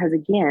 Because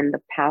again,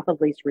 the path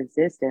of least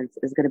resistance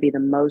is going to be the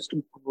most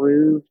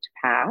grooved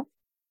path,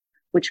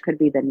 which could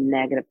be the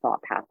negative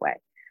thought pathway.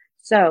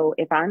 So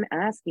if I'm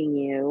asking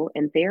you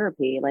in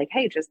therapy, like,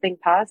 hey, just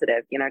think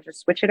positive, just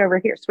switch it over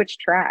here, switch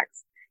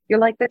tracks. You're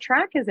like, the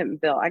track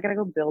isn't built. I got to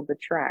go build the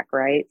track,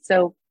 right?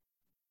 So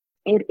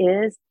it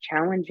is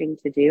challenging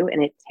to do,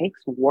 and it takes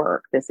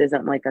work. This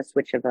isn't like a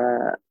switch of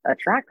a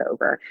track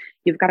over.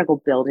 You've got to go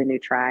build a new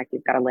track.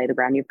 You've got to lay the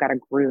ground. You've got to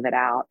groove it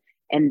out.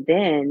 And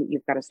then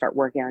you've got to start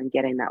working on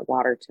getting that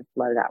water to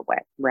flow that way,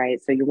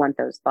 right? So you want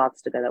those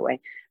thoughts to go that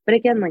way. But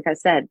again, like I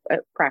said,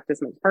 practice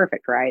makes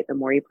perfect, right? The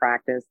more you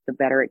practice, the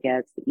better it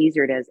gets, the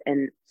easier it is.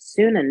 And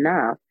soon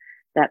enough,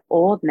 that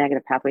old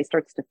negative pathway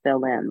starts to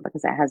fill in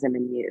because it hasn't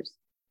been used.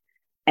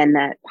 And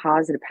that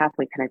positive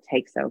pathway kind of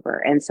takes over.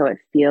 And so it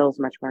feels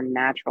much more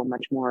natural,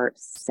 much more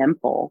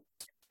simple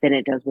than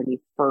it does when you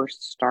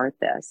first start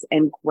this.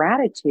 And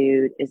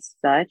gratitude is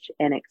such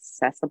an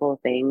accessible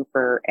thing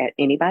for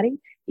anybody,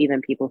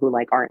 even people who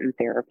like aren't in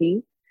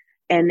therapy,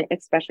 and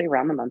especially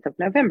around the month of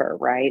November,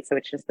 right? So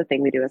it's just the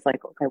thing we do is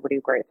like, okay, what are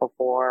you grateful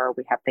for?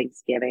 We have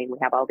Thanksgiving, we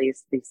have all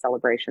these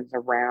celebrations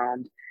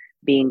around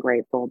being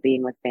grateful,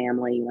 being with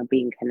family,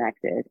 being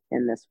connected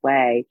in this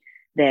way,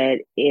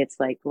 that it's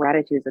like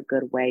gratitude is a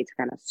good way to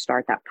kind of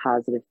start that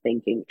positive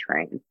thinking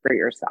train for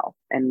yourself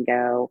and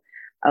go,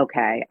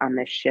 okay, I'm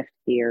going to shift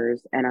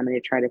gears and I'm going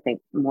to try to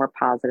think more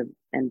positive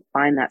and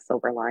find that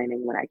silver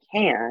lining when I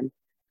can.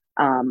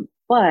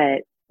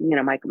 But,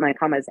 my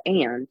comment is,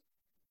 and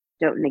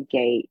don't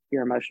negate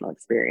your emotional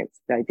experience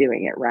by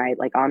doing it, right?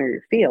 Like, honor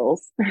your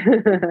feels,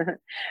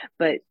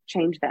 but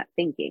change that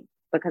thinking,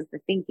 because the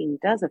thinking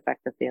does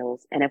affect the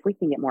feels. And if we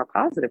can get more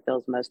positive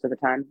feels most of the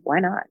time, why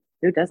not?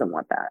 Who doesn't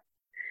want that?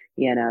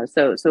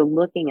 So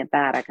looking at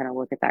that, I kind of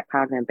look at that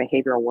cognitive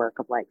behavioral work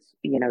of like,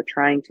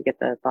 trying to get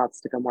the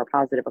thoughts to go more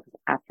positive, because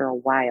after a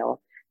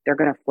while, they're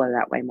going to flow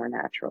that way more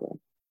naturally.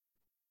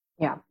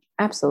 Yeah,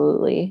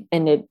 absolutely.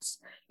 And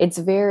it's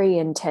very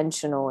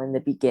intentional in the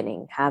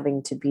beginning,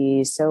 having to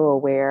be so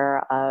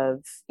aware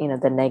of,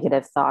 the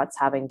negative thoughts,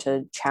 having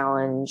to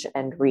challenge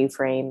and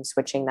reframe,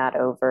 switching that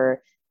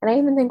over. And I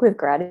even think with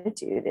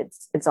gratitude,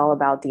 it's all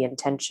about the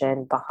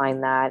intention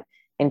behind that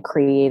and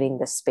creating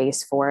the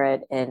space for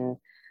it. And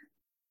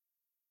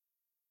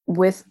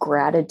with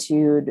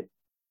gratitude,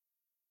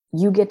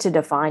 you get to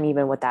define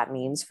even what that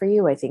means for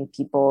you. I think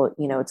people,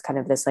 it's kind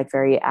of this like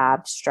very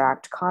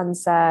abstract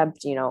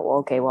concept,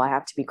 okay, well, I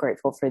have to be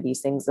grateful for these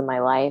things in my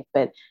life,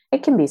 but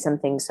it can be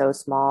something so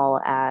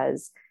small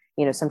as,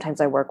 sometimes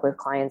I work with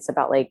clients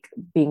about like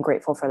being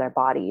grateful for their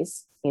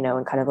bodies,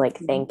 and kind of like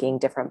thanking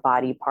different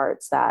body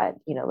parts that,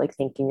 like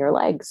thanking your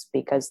legs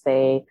because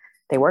they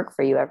work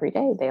for you every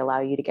day. They allow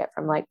you to get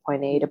from like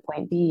point A to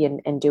point B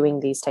and doing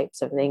these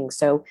types of things.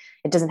 So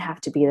it doesn't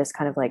have to be this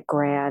kind of like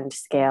grand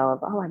scale of,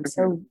 oh, I'm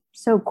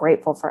so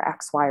grateful for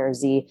X, Y, or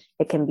Z.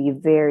 It can be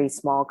very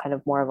small, kind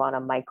of more of on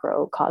a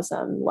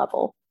microcosm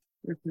level.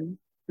 Mm-hmm.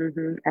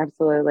 Mm-hmm.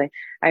 Absolutely.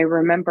 I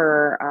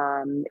remember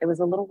it was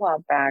a little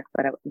while back,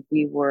 but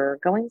we were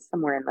going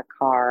somewhere in the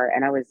car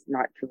and I was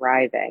not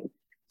driving.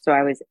 So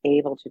I was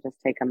able to just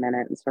take a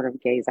minute and sort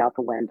of gaze out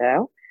the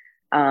window.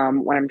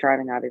 When I'm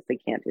driving, I obviously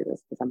can't do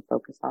this because I'm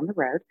focused on the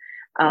road.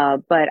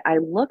 But I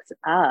looked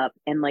up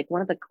and like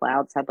one of the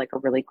clouds had like a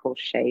really cool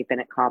shape and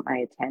it caught my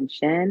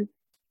attention.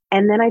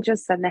 And then I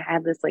just suddenly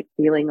had this like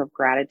feeling of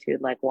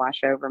gratitude like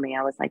wash over me.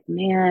 I was like,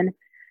 man,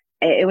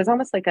 it was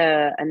almost like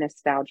a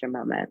nostalgia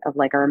moment of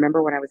like, I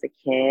remember when I was a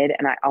kid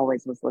and I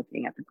always was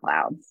looking at the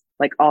clouds,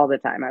 like all the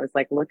time. I was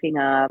like looking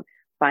up,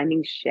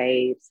 finding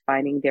shapes,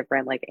 finding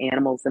different like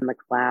animals in the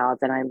clouds.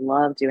 And I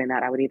love doing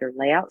that. I would either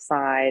lay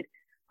outside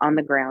on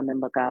the ground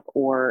and look up,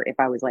 or if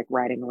I was like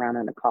riding around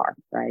in a car,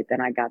 right, then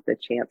I got the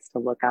chance to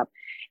look up.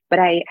 But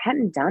I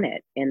hadn't done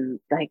it in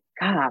like,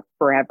 God,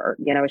 forever.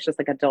 It's just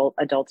like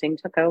adulting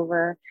took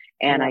over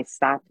and I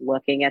stopped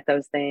looking at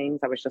those things.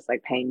 I was just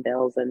like paying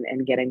bills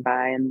and getting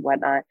by and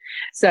whatnot.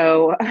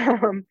 So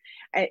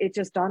it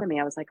just dawned on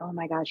me. I was like, oh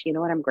my gosh, you know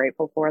what I'm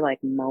grateful for?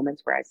 Like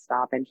moments where I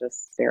stop and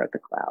just stare at the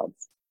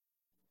clouds.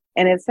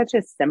 And it's such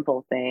a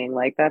simple thing.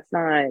 Like that's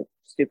not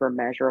super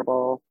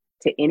measurable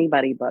to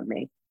anybody but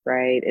me,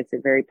 right? It's a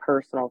very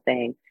personal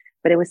thing.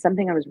 But it was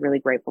something I was really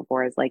grateful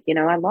for. Is like,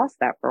 I lost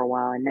that for a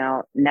while and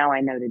now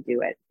I know to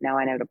do it. Now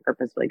I know to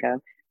purposefully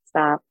go,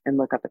 stop and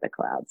look up at the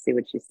clouds, see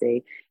what you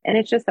see. And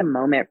it's just a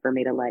moment for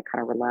me to like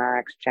kind of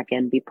relax, check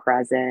in, be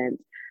present,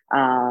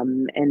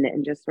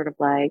 and just sort of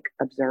like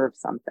observe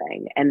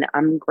something. And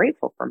I'm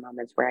grateful for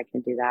moments where I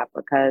can do that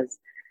because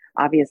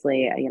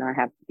obviously, I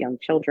have young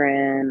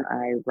children,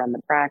 I run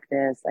the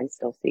practice, I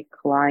still see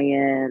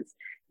clients.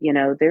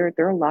 There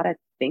are a lot of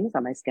things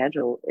on my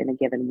schedule in a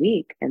given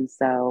week. And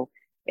so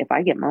if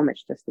I get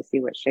moments just to see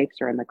what shapes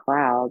are in the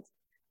clouds,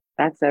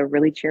 that's a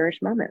really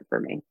cherished moment for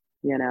me,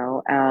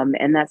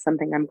 and that's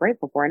something I'm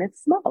grateful for. And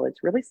it's small,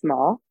 it's really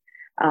small.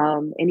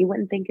 And you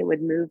wouldn't think it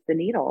would move the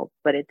needle,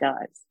 but it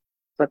does.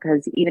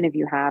 Because even if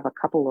you have a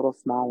couple little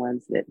small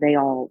ones, that they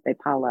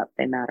pile up,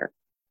 they matter.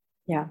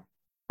 Yeah.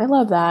 I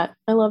love that.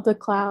 I love the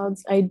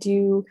clouds.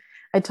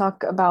 I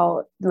talk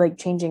about like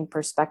changing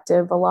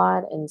perspective a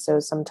lot. And so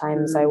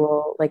sometimes I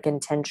will like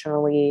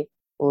intentionally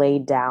lay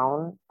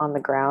down on the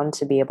ground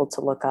to be able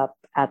to look up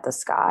at the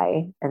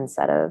sky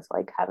instead of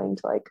like having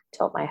to like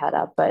tilt my head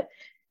up. But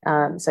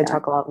so I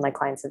talk a lot with my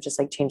clients of just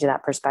like changing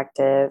that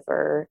perspective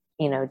or,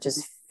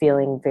 just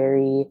feeling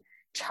very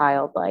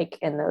childlike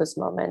in those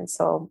moments.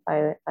 So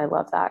I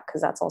love that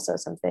because that's also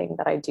something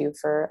that I do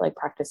for like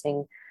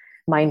practicing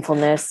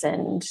mindfulness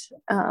and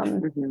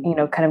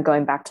kind of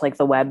going back to like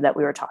the web that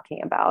we were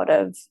talking about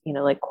of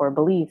like core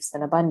beliefs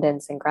and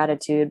abundance and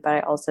gratitude. But I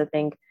also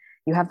think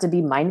you have to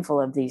be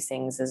mindful of these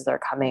things as they're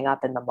coming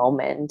up in the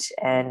moment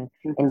and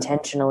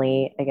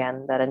intentionally,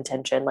 again, that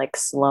intention, like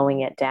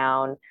slowing it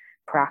down,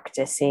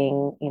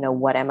 practicing,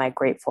 what am I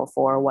grateful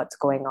for, what's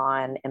going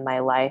on in my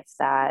life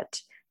that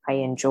I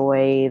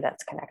enjoy,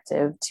 that's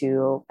connective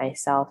to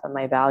myself and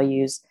my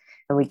values.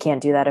 And we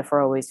can't do that if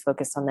we're always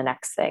focused on the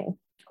next thing,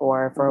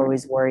 or if we're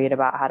always worried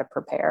about how to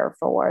prepare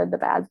for the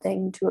bad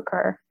thing to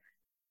occur.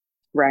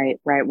 Right.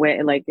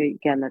 Wait, like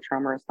again, the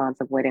trauma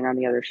response of waiting on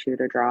the other shoe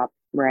to drop,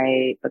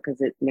 right? Because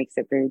it makes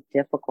it very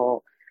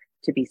difficult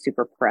to be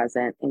super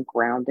present and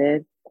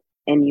grounded.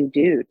 And you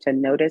do to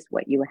notice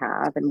what you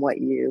have and what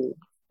you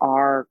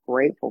are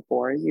grateful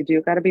for. You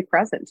do got to be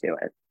present to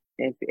it.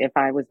 If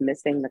I was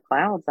missing the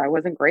clouds, I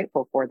wasn't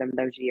grateful for them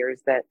those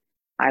years that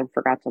I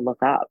forgot to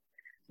look up.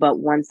 But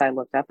once I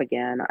looked up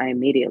again, I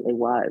immediately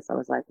was. I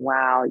was like,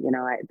 wow,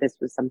 this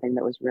was something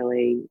that was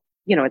really,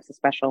 it's a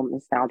special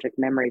nostalgic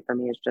memory for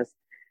me, is just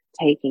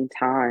taking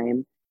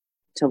time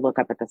to look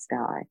up at the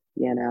sky,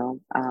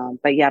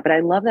 but I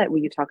love that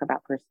when you talk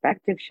about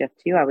perspective shift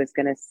too. I was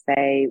going to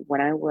say when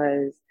I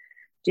was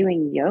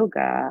doing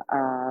yoga,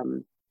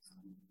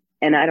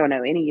 and I don't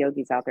know, any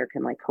yogis out there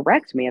can like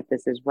correct me if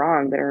this is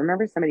wrong, but I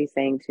remember somebody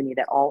saying to me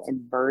that all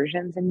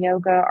inversions in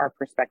yoga are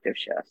perspective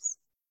shifts.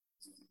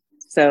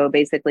 So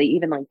basically,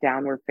 even like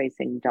downward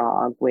facing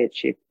dog,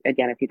 which if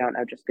you don't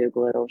know, just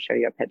Google it, it'll show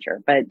you a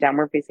picture. But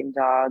downward facing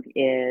dog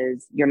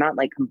is you're not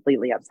like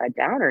completely upside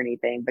down or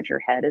anything, but your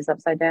head is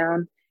upside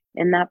down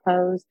in that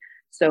pose.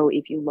 So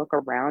if you look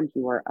around,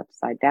 you are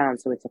upside down.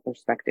 So it's a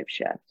perspective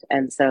shift.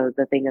 And so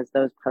the thing is,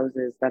 those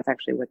poses, that's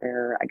actually what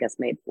they're, I guess,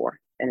 made for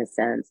in a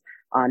sense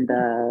on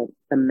the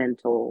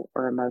mental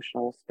or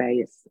emotional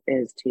space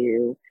is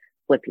to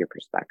flip your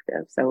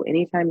perspective. So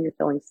anytime you're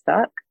feeling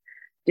stuck,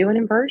 do an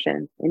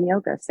inversion in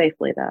yoga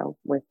safely though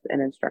with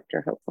an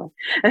instructor hopefully.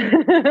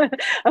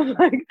 I'm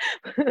like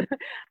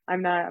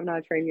I'm not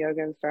a trained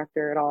yoga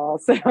instructor at all,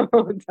 so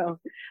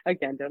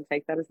don't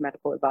take that as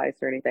medical advice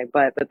or anything,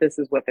 but this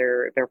is what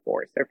they're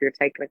for. So if you're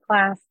taking a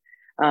class,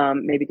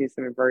 maybe do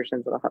some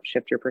inversions that'll help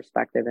shift your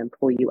perspective and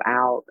pull you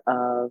out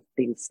of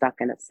being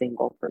stuck in a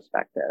single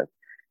perspective.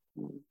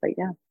 But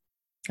yeah,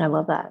 I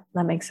love that.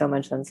 That makes so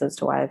much sense as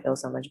to why I feel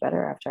so much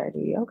better after I do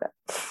yoga.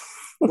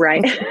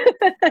 right.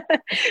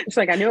 It's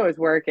like I knew it was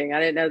working. I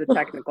didn't know the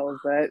technicals,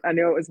 but I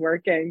knew it was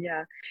working.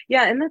 Yeah.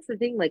 Yeah. And that's the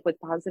thing, like with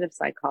positive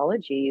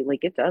psychology,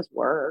 like it does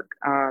work.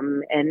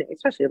 And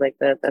especially like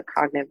the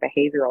cognitive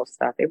behavioral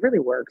stuff, it really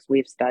works.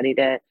 We've studied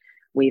it,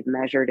 we've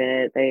measured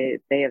it.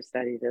 They have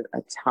studied it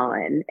a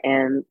ton,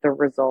 and the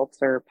results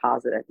are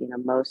positive. You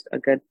know, a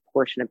good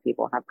portion of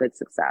people have good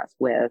success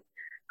with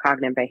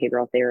cognitive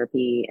behavioral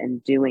therapy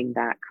and doing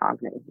that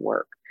cognitive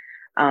work.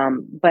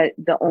 But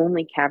the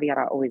only caveat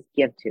I always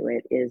give to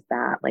it is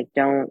that, like,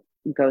 don't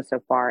go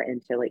so far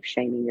into like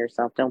shaming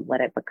yourself. Don't let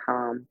it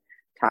become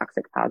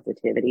toxic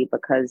positivity,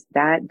 because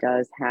that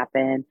does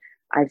happen.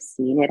 I've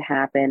seen it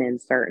happen in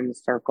certain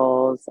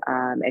circles,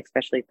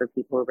 especially for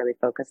people who are really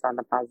focused on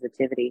the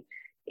positivity.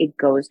 It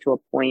goes to a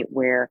point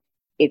where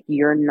if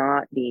you're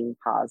not being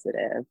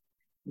positive,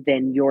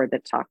 then you're the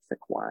toxic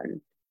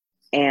one.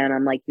 And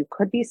I'm like, you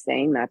could be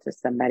saying that to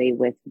somebody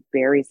with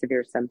very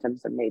severe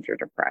symptoms of major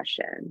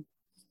depression,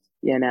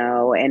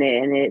 and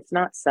it's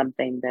not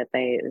something that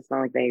it's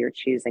not like they are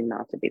choosing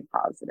not to be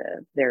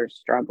positive. They're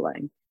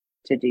struggling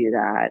to do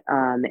that.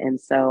 And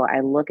so I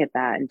look at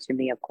that, and to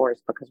me, of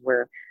course, because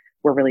we're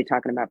really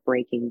talking about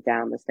breaking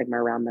down the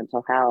stigma around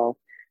mental health,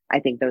 I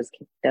think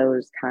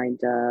those kind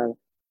of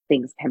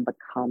things can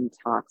become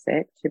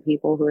toxic to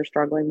people who are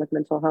struggling with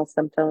mental health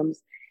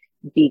symptoms,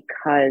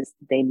 because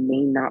they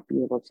may not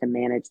be able to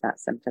manage that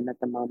symptom at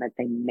the moment.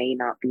 They may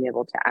not be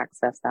able to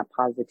access that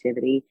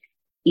positivity,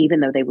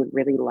 even though they would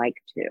really like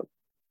to.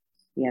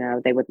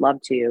 They would love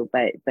to,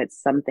 but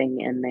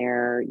something in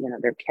their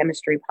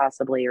chemistry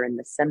possibly, or in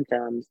the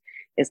symptoms,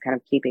 is kind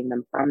of keeping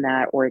them from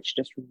that, or it's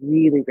just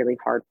really, really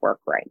hard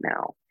work right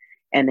now.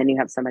 And then you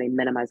have somebody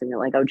minimizing it,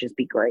 like, oh, just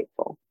be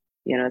grateful.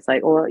 It's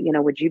like, well,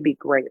 would you be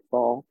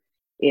grateful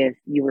if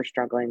you were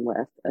struggling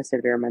with a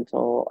severe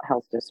mental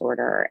health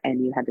disorder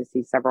and you had to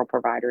see several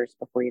providers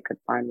before you could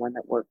find one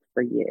that worked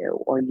for you,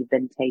 or you've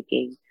been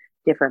taking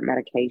different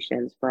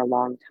medications for a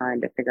long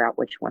time to figure out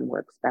which one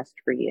works best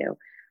for you?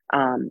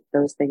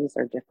 Those things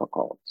are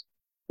difficult,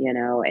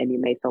 and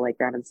you may feel like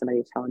you're having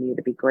somebody telling you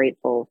to be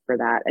grateful for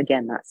that.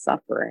 Again, that's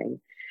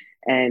suffering.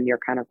 And you're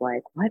kind of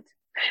like, what?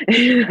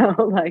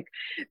 Like,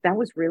 that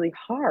was really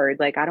hard.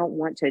 Like, I don't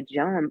want to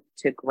jump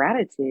to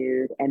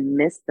gratitude and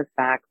miss the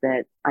fact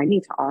that I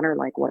need to honor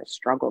like what a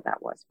struggle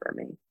that was for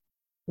me.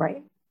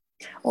 Right.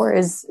 Or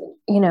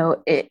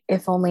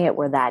if only it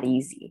were that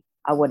easy,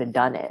 I would have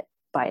done it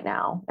by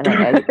now. And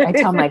I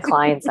tell my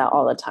clients that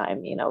all the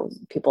time.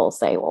 People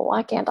say, well,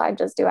 why can't I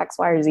just do X,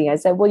 Y, or Z? I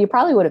said, well, you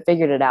probably would have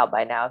figured it out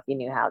by now if you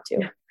knew how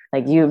to.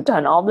 Like, you've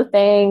done all the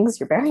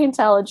things, you're very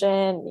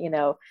intelligent,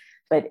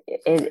 but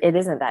it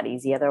isn't that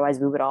easy. Otherwise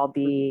we would all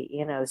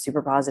be,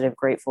 super positive,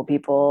 grateful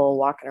people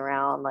walking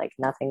around like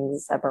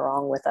nothing's ever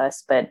wrong with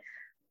us. But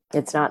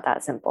it's not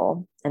that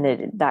simple.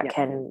 And that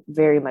can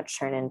very much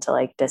turn into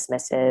like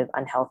dismissive,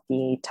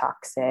 unhealthy,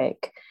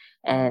 toxic.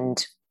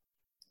 And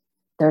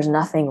there's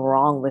nothing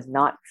wrong with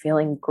not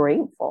feeling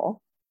grateful.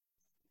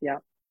 Yeah.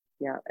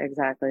 Yeah,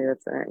 exactly.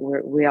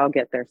 We all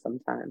get there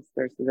sometimes.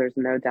 There's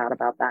no doubt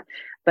about that.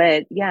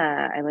 But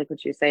yeah, I like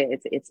what you say.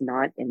 It's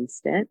not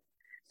instant.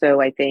 So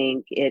I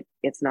think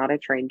it's not a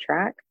train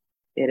track.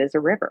 It is a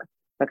river.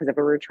 Because if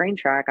it were a train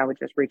track, I would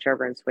just reach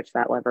over and switch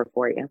that lever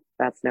for you.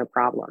 That's no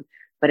problem.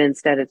 But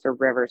instead, it's a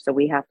river. So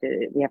we have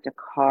to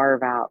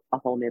carve out a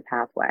whole new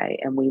pathway,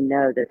 and we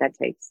know that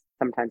takes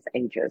sometimes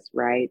ages,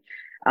 right?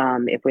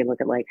 If we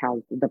look at like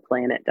how the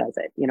planet does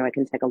it, it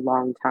can take a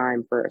long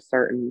time for a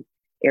certain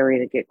area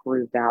to get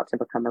grooved out to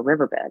become a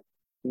riverbed.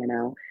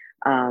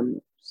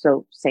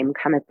 So same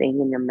kind of thing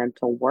in your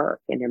mental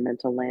work, in your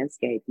mental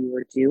landscape. You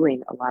were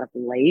doing a lot of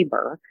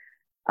labor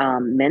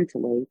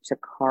mentally to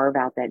carve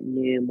out that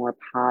new, more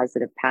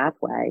positive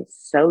pathway,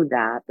 so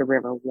that the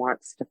river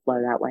wants to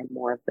flow that way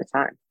more of the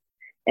time,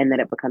 and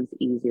that it becomes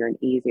easier and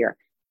easier.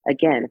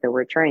 Again, if it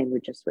were a train,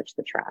 we'd just switch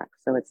the track.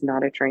 So it's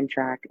not a train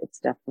track. It's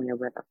definitely a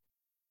river.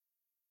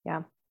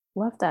 Yeah.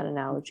 Love that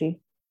analogy.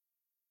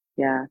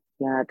 Yeah.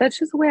 Yeah. That's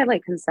just the way I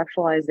like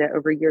conceptualized it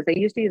over years. I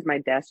used to use my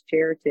desk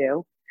chair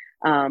too.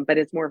 But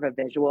it's more of a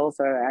visual.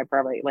 So I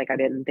probably like, I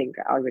didn't think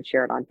I would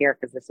share it on here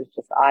because this is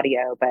just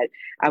audio, but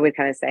I would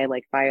kind of say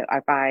like,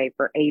 if I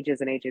for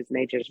ages and ages and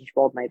ages, just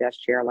rolled my desk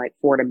chair like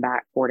forward and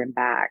back,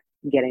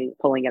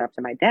 pulling it up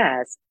to my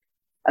desk,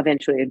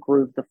 eventually it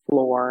grooved the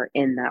floor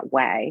in that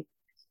way.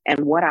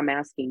 And what I'm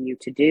asking you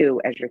to do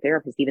as your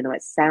therapist, even though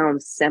it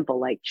sounds simple,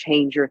 like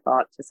change your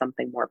thought to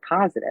something more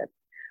positive,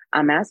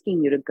 I'm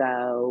asking you to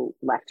go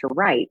left to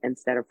right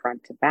instead of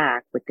front to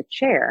back with the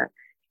chair.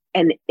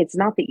 And it's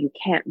not that you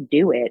can't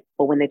do it,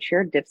 but when the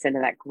chair dips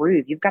into that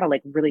groove, you've got to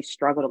like really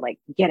struggle to like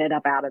get it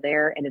up out of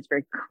there. And it's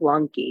very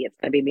clunky. It's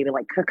going to be maybe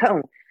like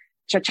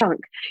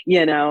cha-chunk,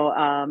 and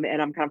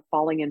I'm kind of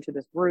falling into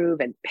this groove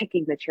and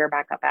picking the chair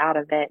back up out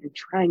of it and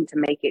trying to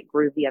make it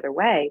groove the other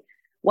way.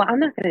 Well, I'm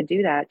not going to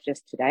do that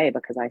just today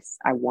because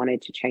I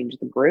wanted to change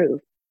the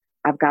groove.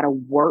 I've got to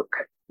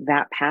work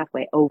that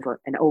pathway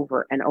over and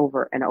over and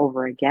over and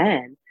over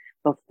again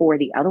before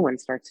the other one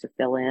starts to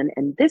fill in.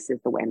 And this is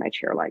the way my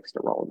chair likes to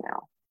roll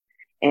now.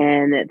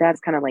 And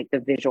that's kind of like the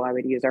visual I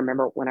would use. I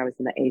remember when I was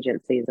in the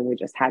agencies and we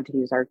just had to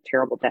use our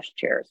terrible desk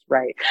chairs,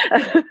 right?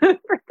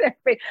 For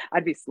therapy.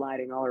 I'd be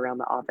sliding all around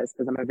the office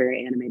because I'm a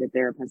very animated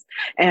therapist.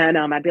 And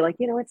I'd be like,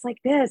 it's like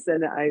this.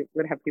 And I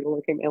would have people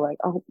look at me like,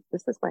 oh,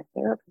 this is my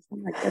therapist. Oh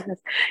my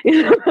goodness.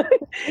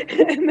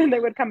 And then they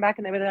would come back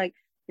and they would be like,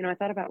 I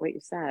thought about what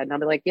you said. And I'll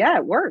be like, yeah,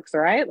 it works,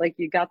 right? Like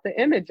you got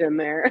the image in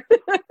there.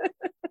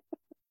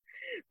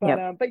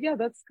 But yeah,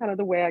 that's kind of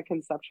the way I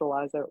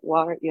conceptualize it.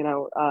 Water,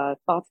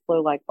 thoughts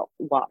flow like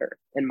water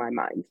in my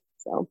mind.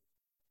 So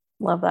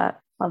love that.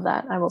 Love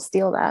that. I will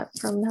steal that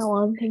from now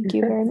on. Thank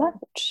you very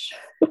much.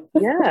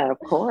 Yeah, of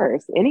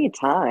course.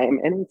 Anytime,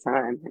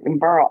 and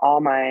borrow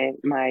all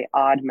my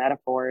odd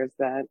metaphors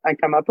that I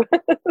come up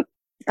with.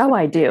 Oh,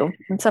 I do.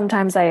 And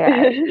sometimes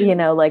I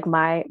like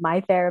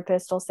my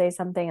therapist will say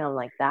something and I'm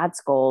like, that's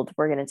gold.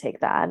 We're going to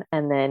take that.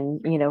 And then,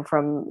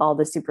 from all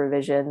the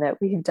supervision that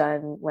we've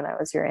done when I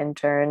was your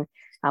intern,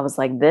 I was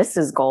like, this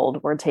is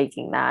gold. We're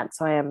taking that.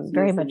 So I am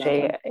very much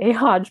a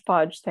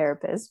hodgepodge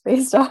therapist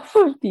based off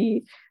of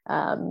the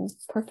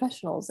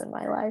professionals in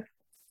my life.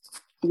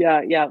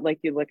 Yeah. Like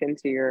you look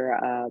into your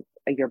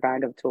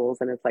bag of tools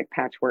and it's like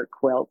patchwork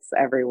quilts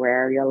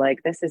everywhere. You're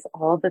like, this is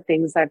all the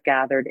things I've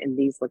gathered and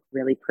these look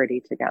really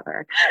pretty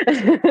together.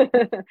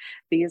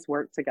 These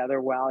work together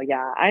well.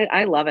 Yeah,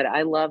 I love it.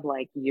 I love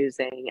like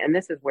using, and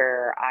this is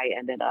where I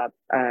ended up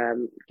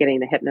getting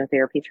the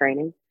hypnotherapy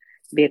training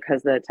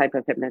because the type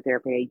of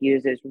hypnotherapy I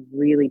use is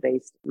really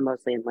based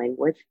mostly in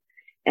language.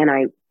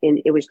 And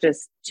it was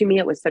just, to me,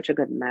 it was such a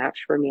good match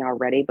for me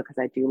already because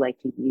I do like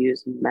to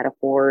use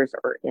metaphors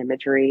or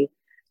imagery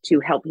to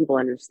help people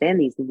understand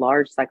these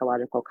large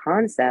psychological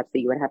concepts that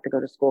you would have to go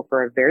to school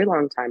for a very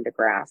long time to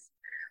grasp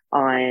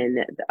on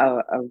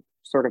a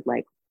sort of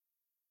like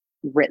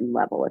written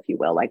level, if you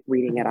will, like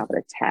reading it out of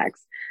the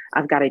text.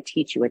 I've got to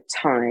teach you a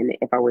ton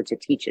if I were to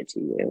teach it to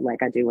you,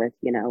 like I do with,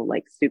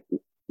 like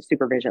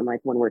supervision, like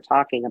when we're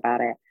talking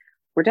about it.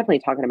 We're definitely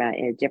talking about it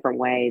in a different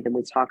way than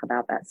we talk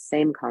about that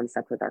same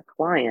concept with our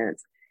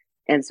clients.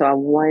 And so I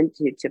want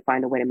to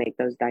find a way to make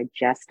those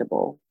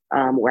digestible,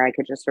 where I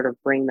could just sort of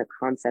bring the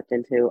concept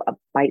into a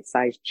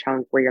bite-sized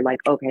chunk where you're like,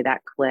 okay,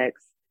 that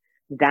clicks.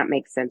 That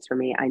makes sense for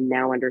me. I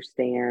now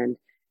understand,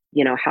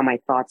 how my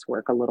thoughts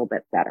work a little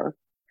bit better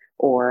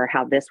or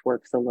how this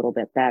works a little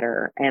bit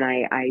better. And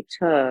I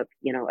took,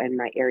 in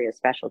my area of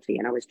specialty,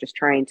 and I was just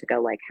trying to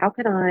go like, how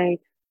can I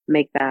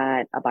make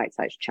that a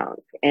bite-sized chunk?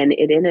 And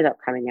it ended up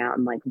coming out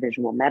in like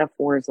visual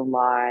metaphors a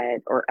lot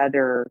or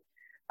other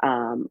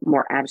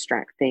more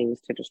abstract things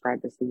to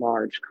describe this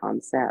large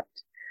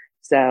concept.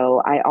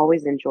 So I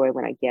always enjoy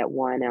when I get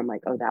one and I'm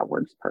like, oh, that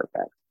works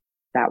perfect.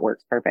 That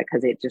works perfect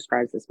because it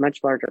describes this much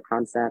larger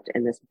concept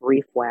in this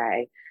brief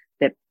way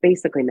that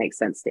basically makes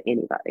sense to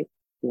anybody,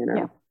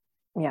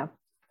 Yeah,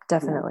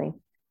 definitely. Yeah.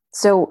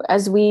 So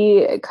as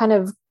we kind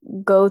of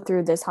go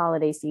through this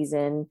holiday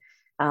season,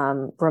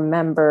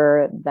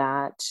 remember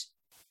that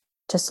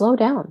to slow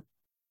down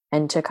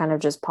and to kind of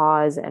just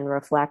pause and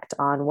reflect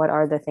on what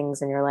are the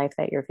things in your life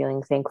that you're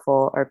feeling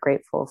thankful or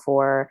grateful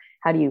for.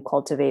 How do you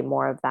cultivate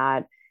more of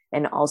that?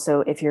 And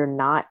also, if you're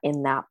not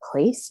in that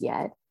place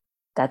yet,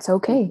 that's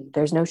okay.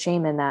 There's no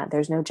shame in that.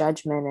 There's no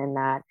judgment in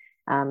that.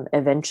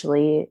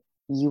 Eventually,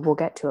 you will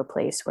get to a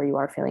place where you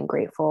are feeling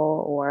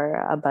grateful or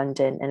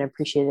abundant and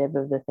appreciative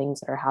of the things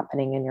that are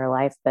happening in your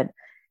life. But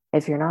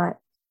if you're not,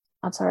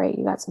 that's all right.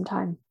 You got some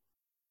time.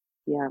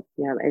 Yeah,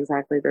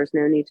 exactly. There's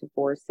no need to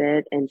force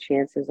it. And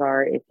chances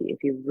are, if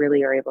you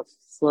really are able to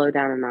slow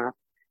down enough,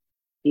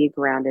 be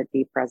grounded,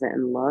 be present,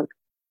 and look,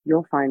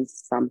 you'll find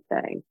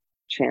something,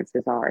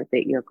 chances are,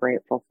 that you're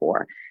grateful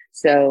for.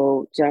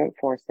 So don't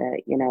force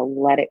it,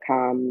 let it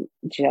come.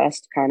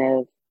 Just kind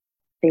of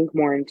think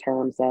more in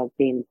terms of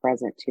being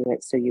present to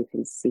it so you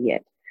can see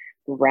it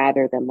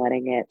rather than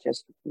letting it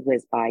just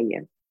whiz by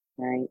you,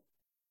 right?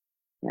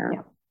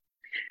 Yeah.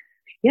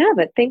 Yeah,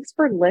 but thanks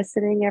for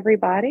listening,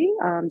 everybody,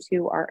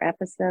 to our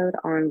episode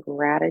on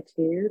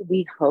gratitude.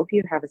 We hope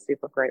you have a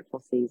super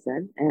grateful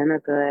season and a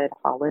good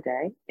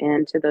holiday.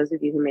 And to those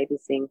of you who may be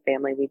seeing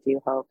family, we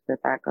do hope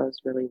that that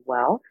goes really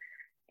well.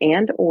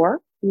 And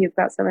or you've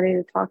got somebody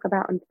to talk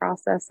about and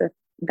process if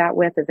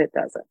it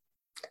doesn't.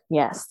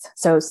 Yes.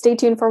 So stay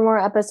tuned for more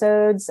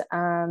episodes.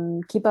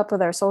 Keep up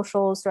with our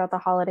socials throughout the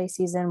holiday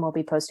season. We'll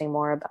be posting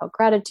more about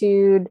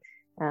gratitude,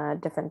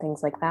 different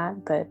things like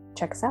that. But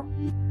check us out.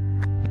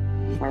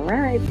 All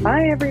right.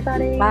 Bye,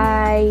 everybody.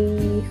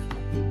 Bye.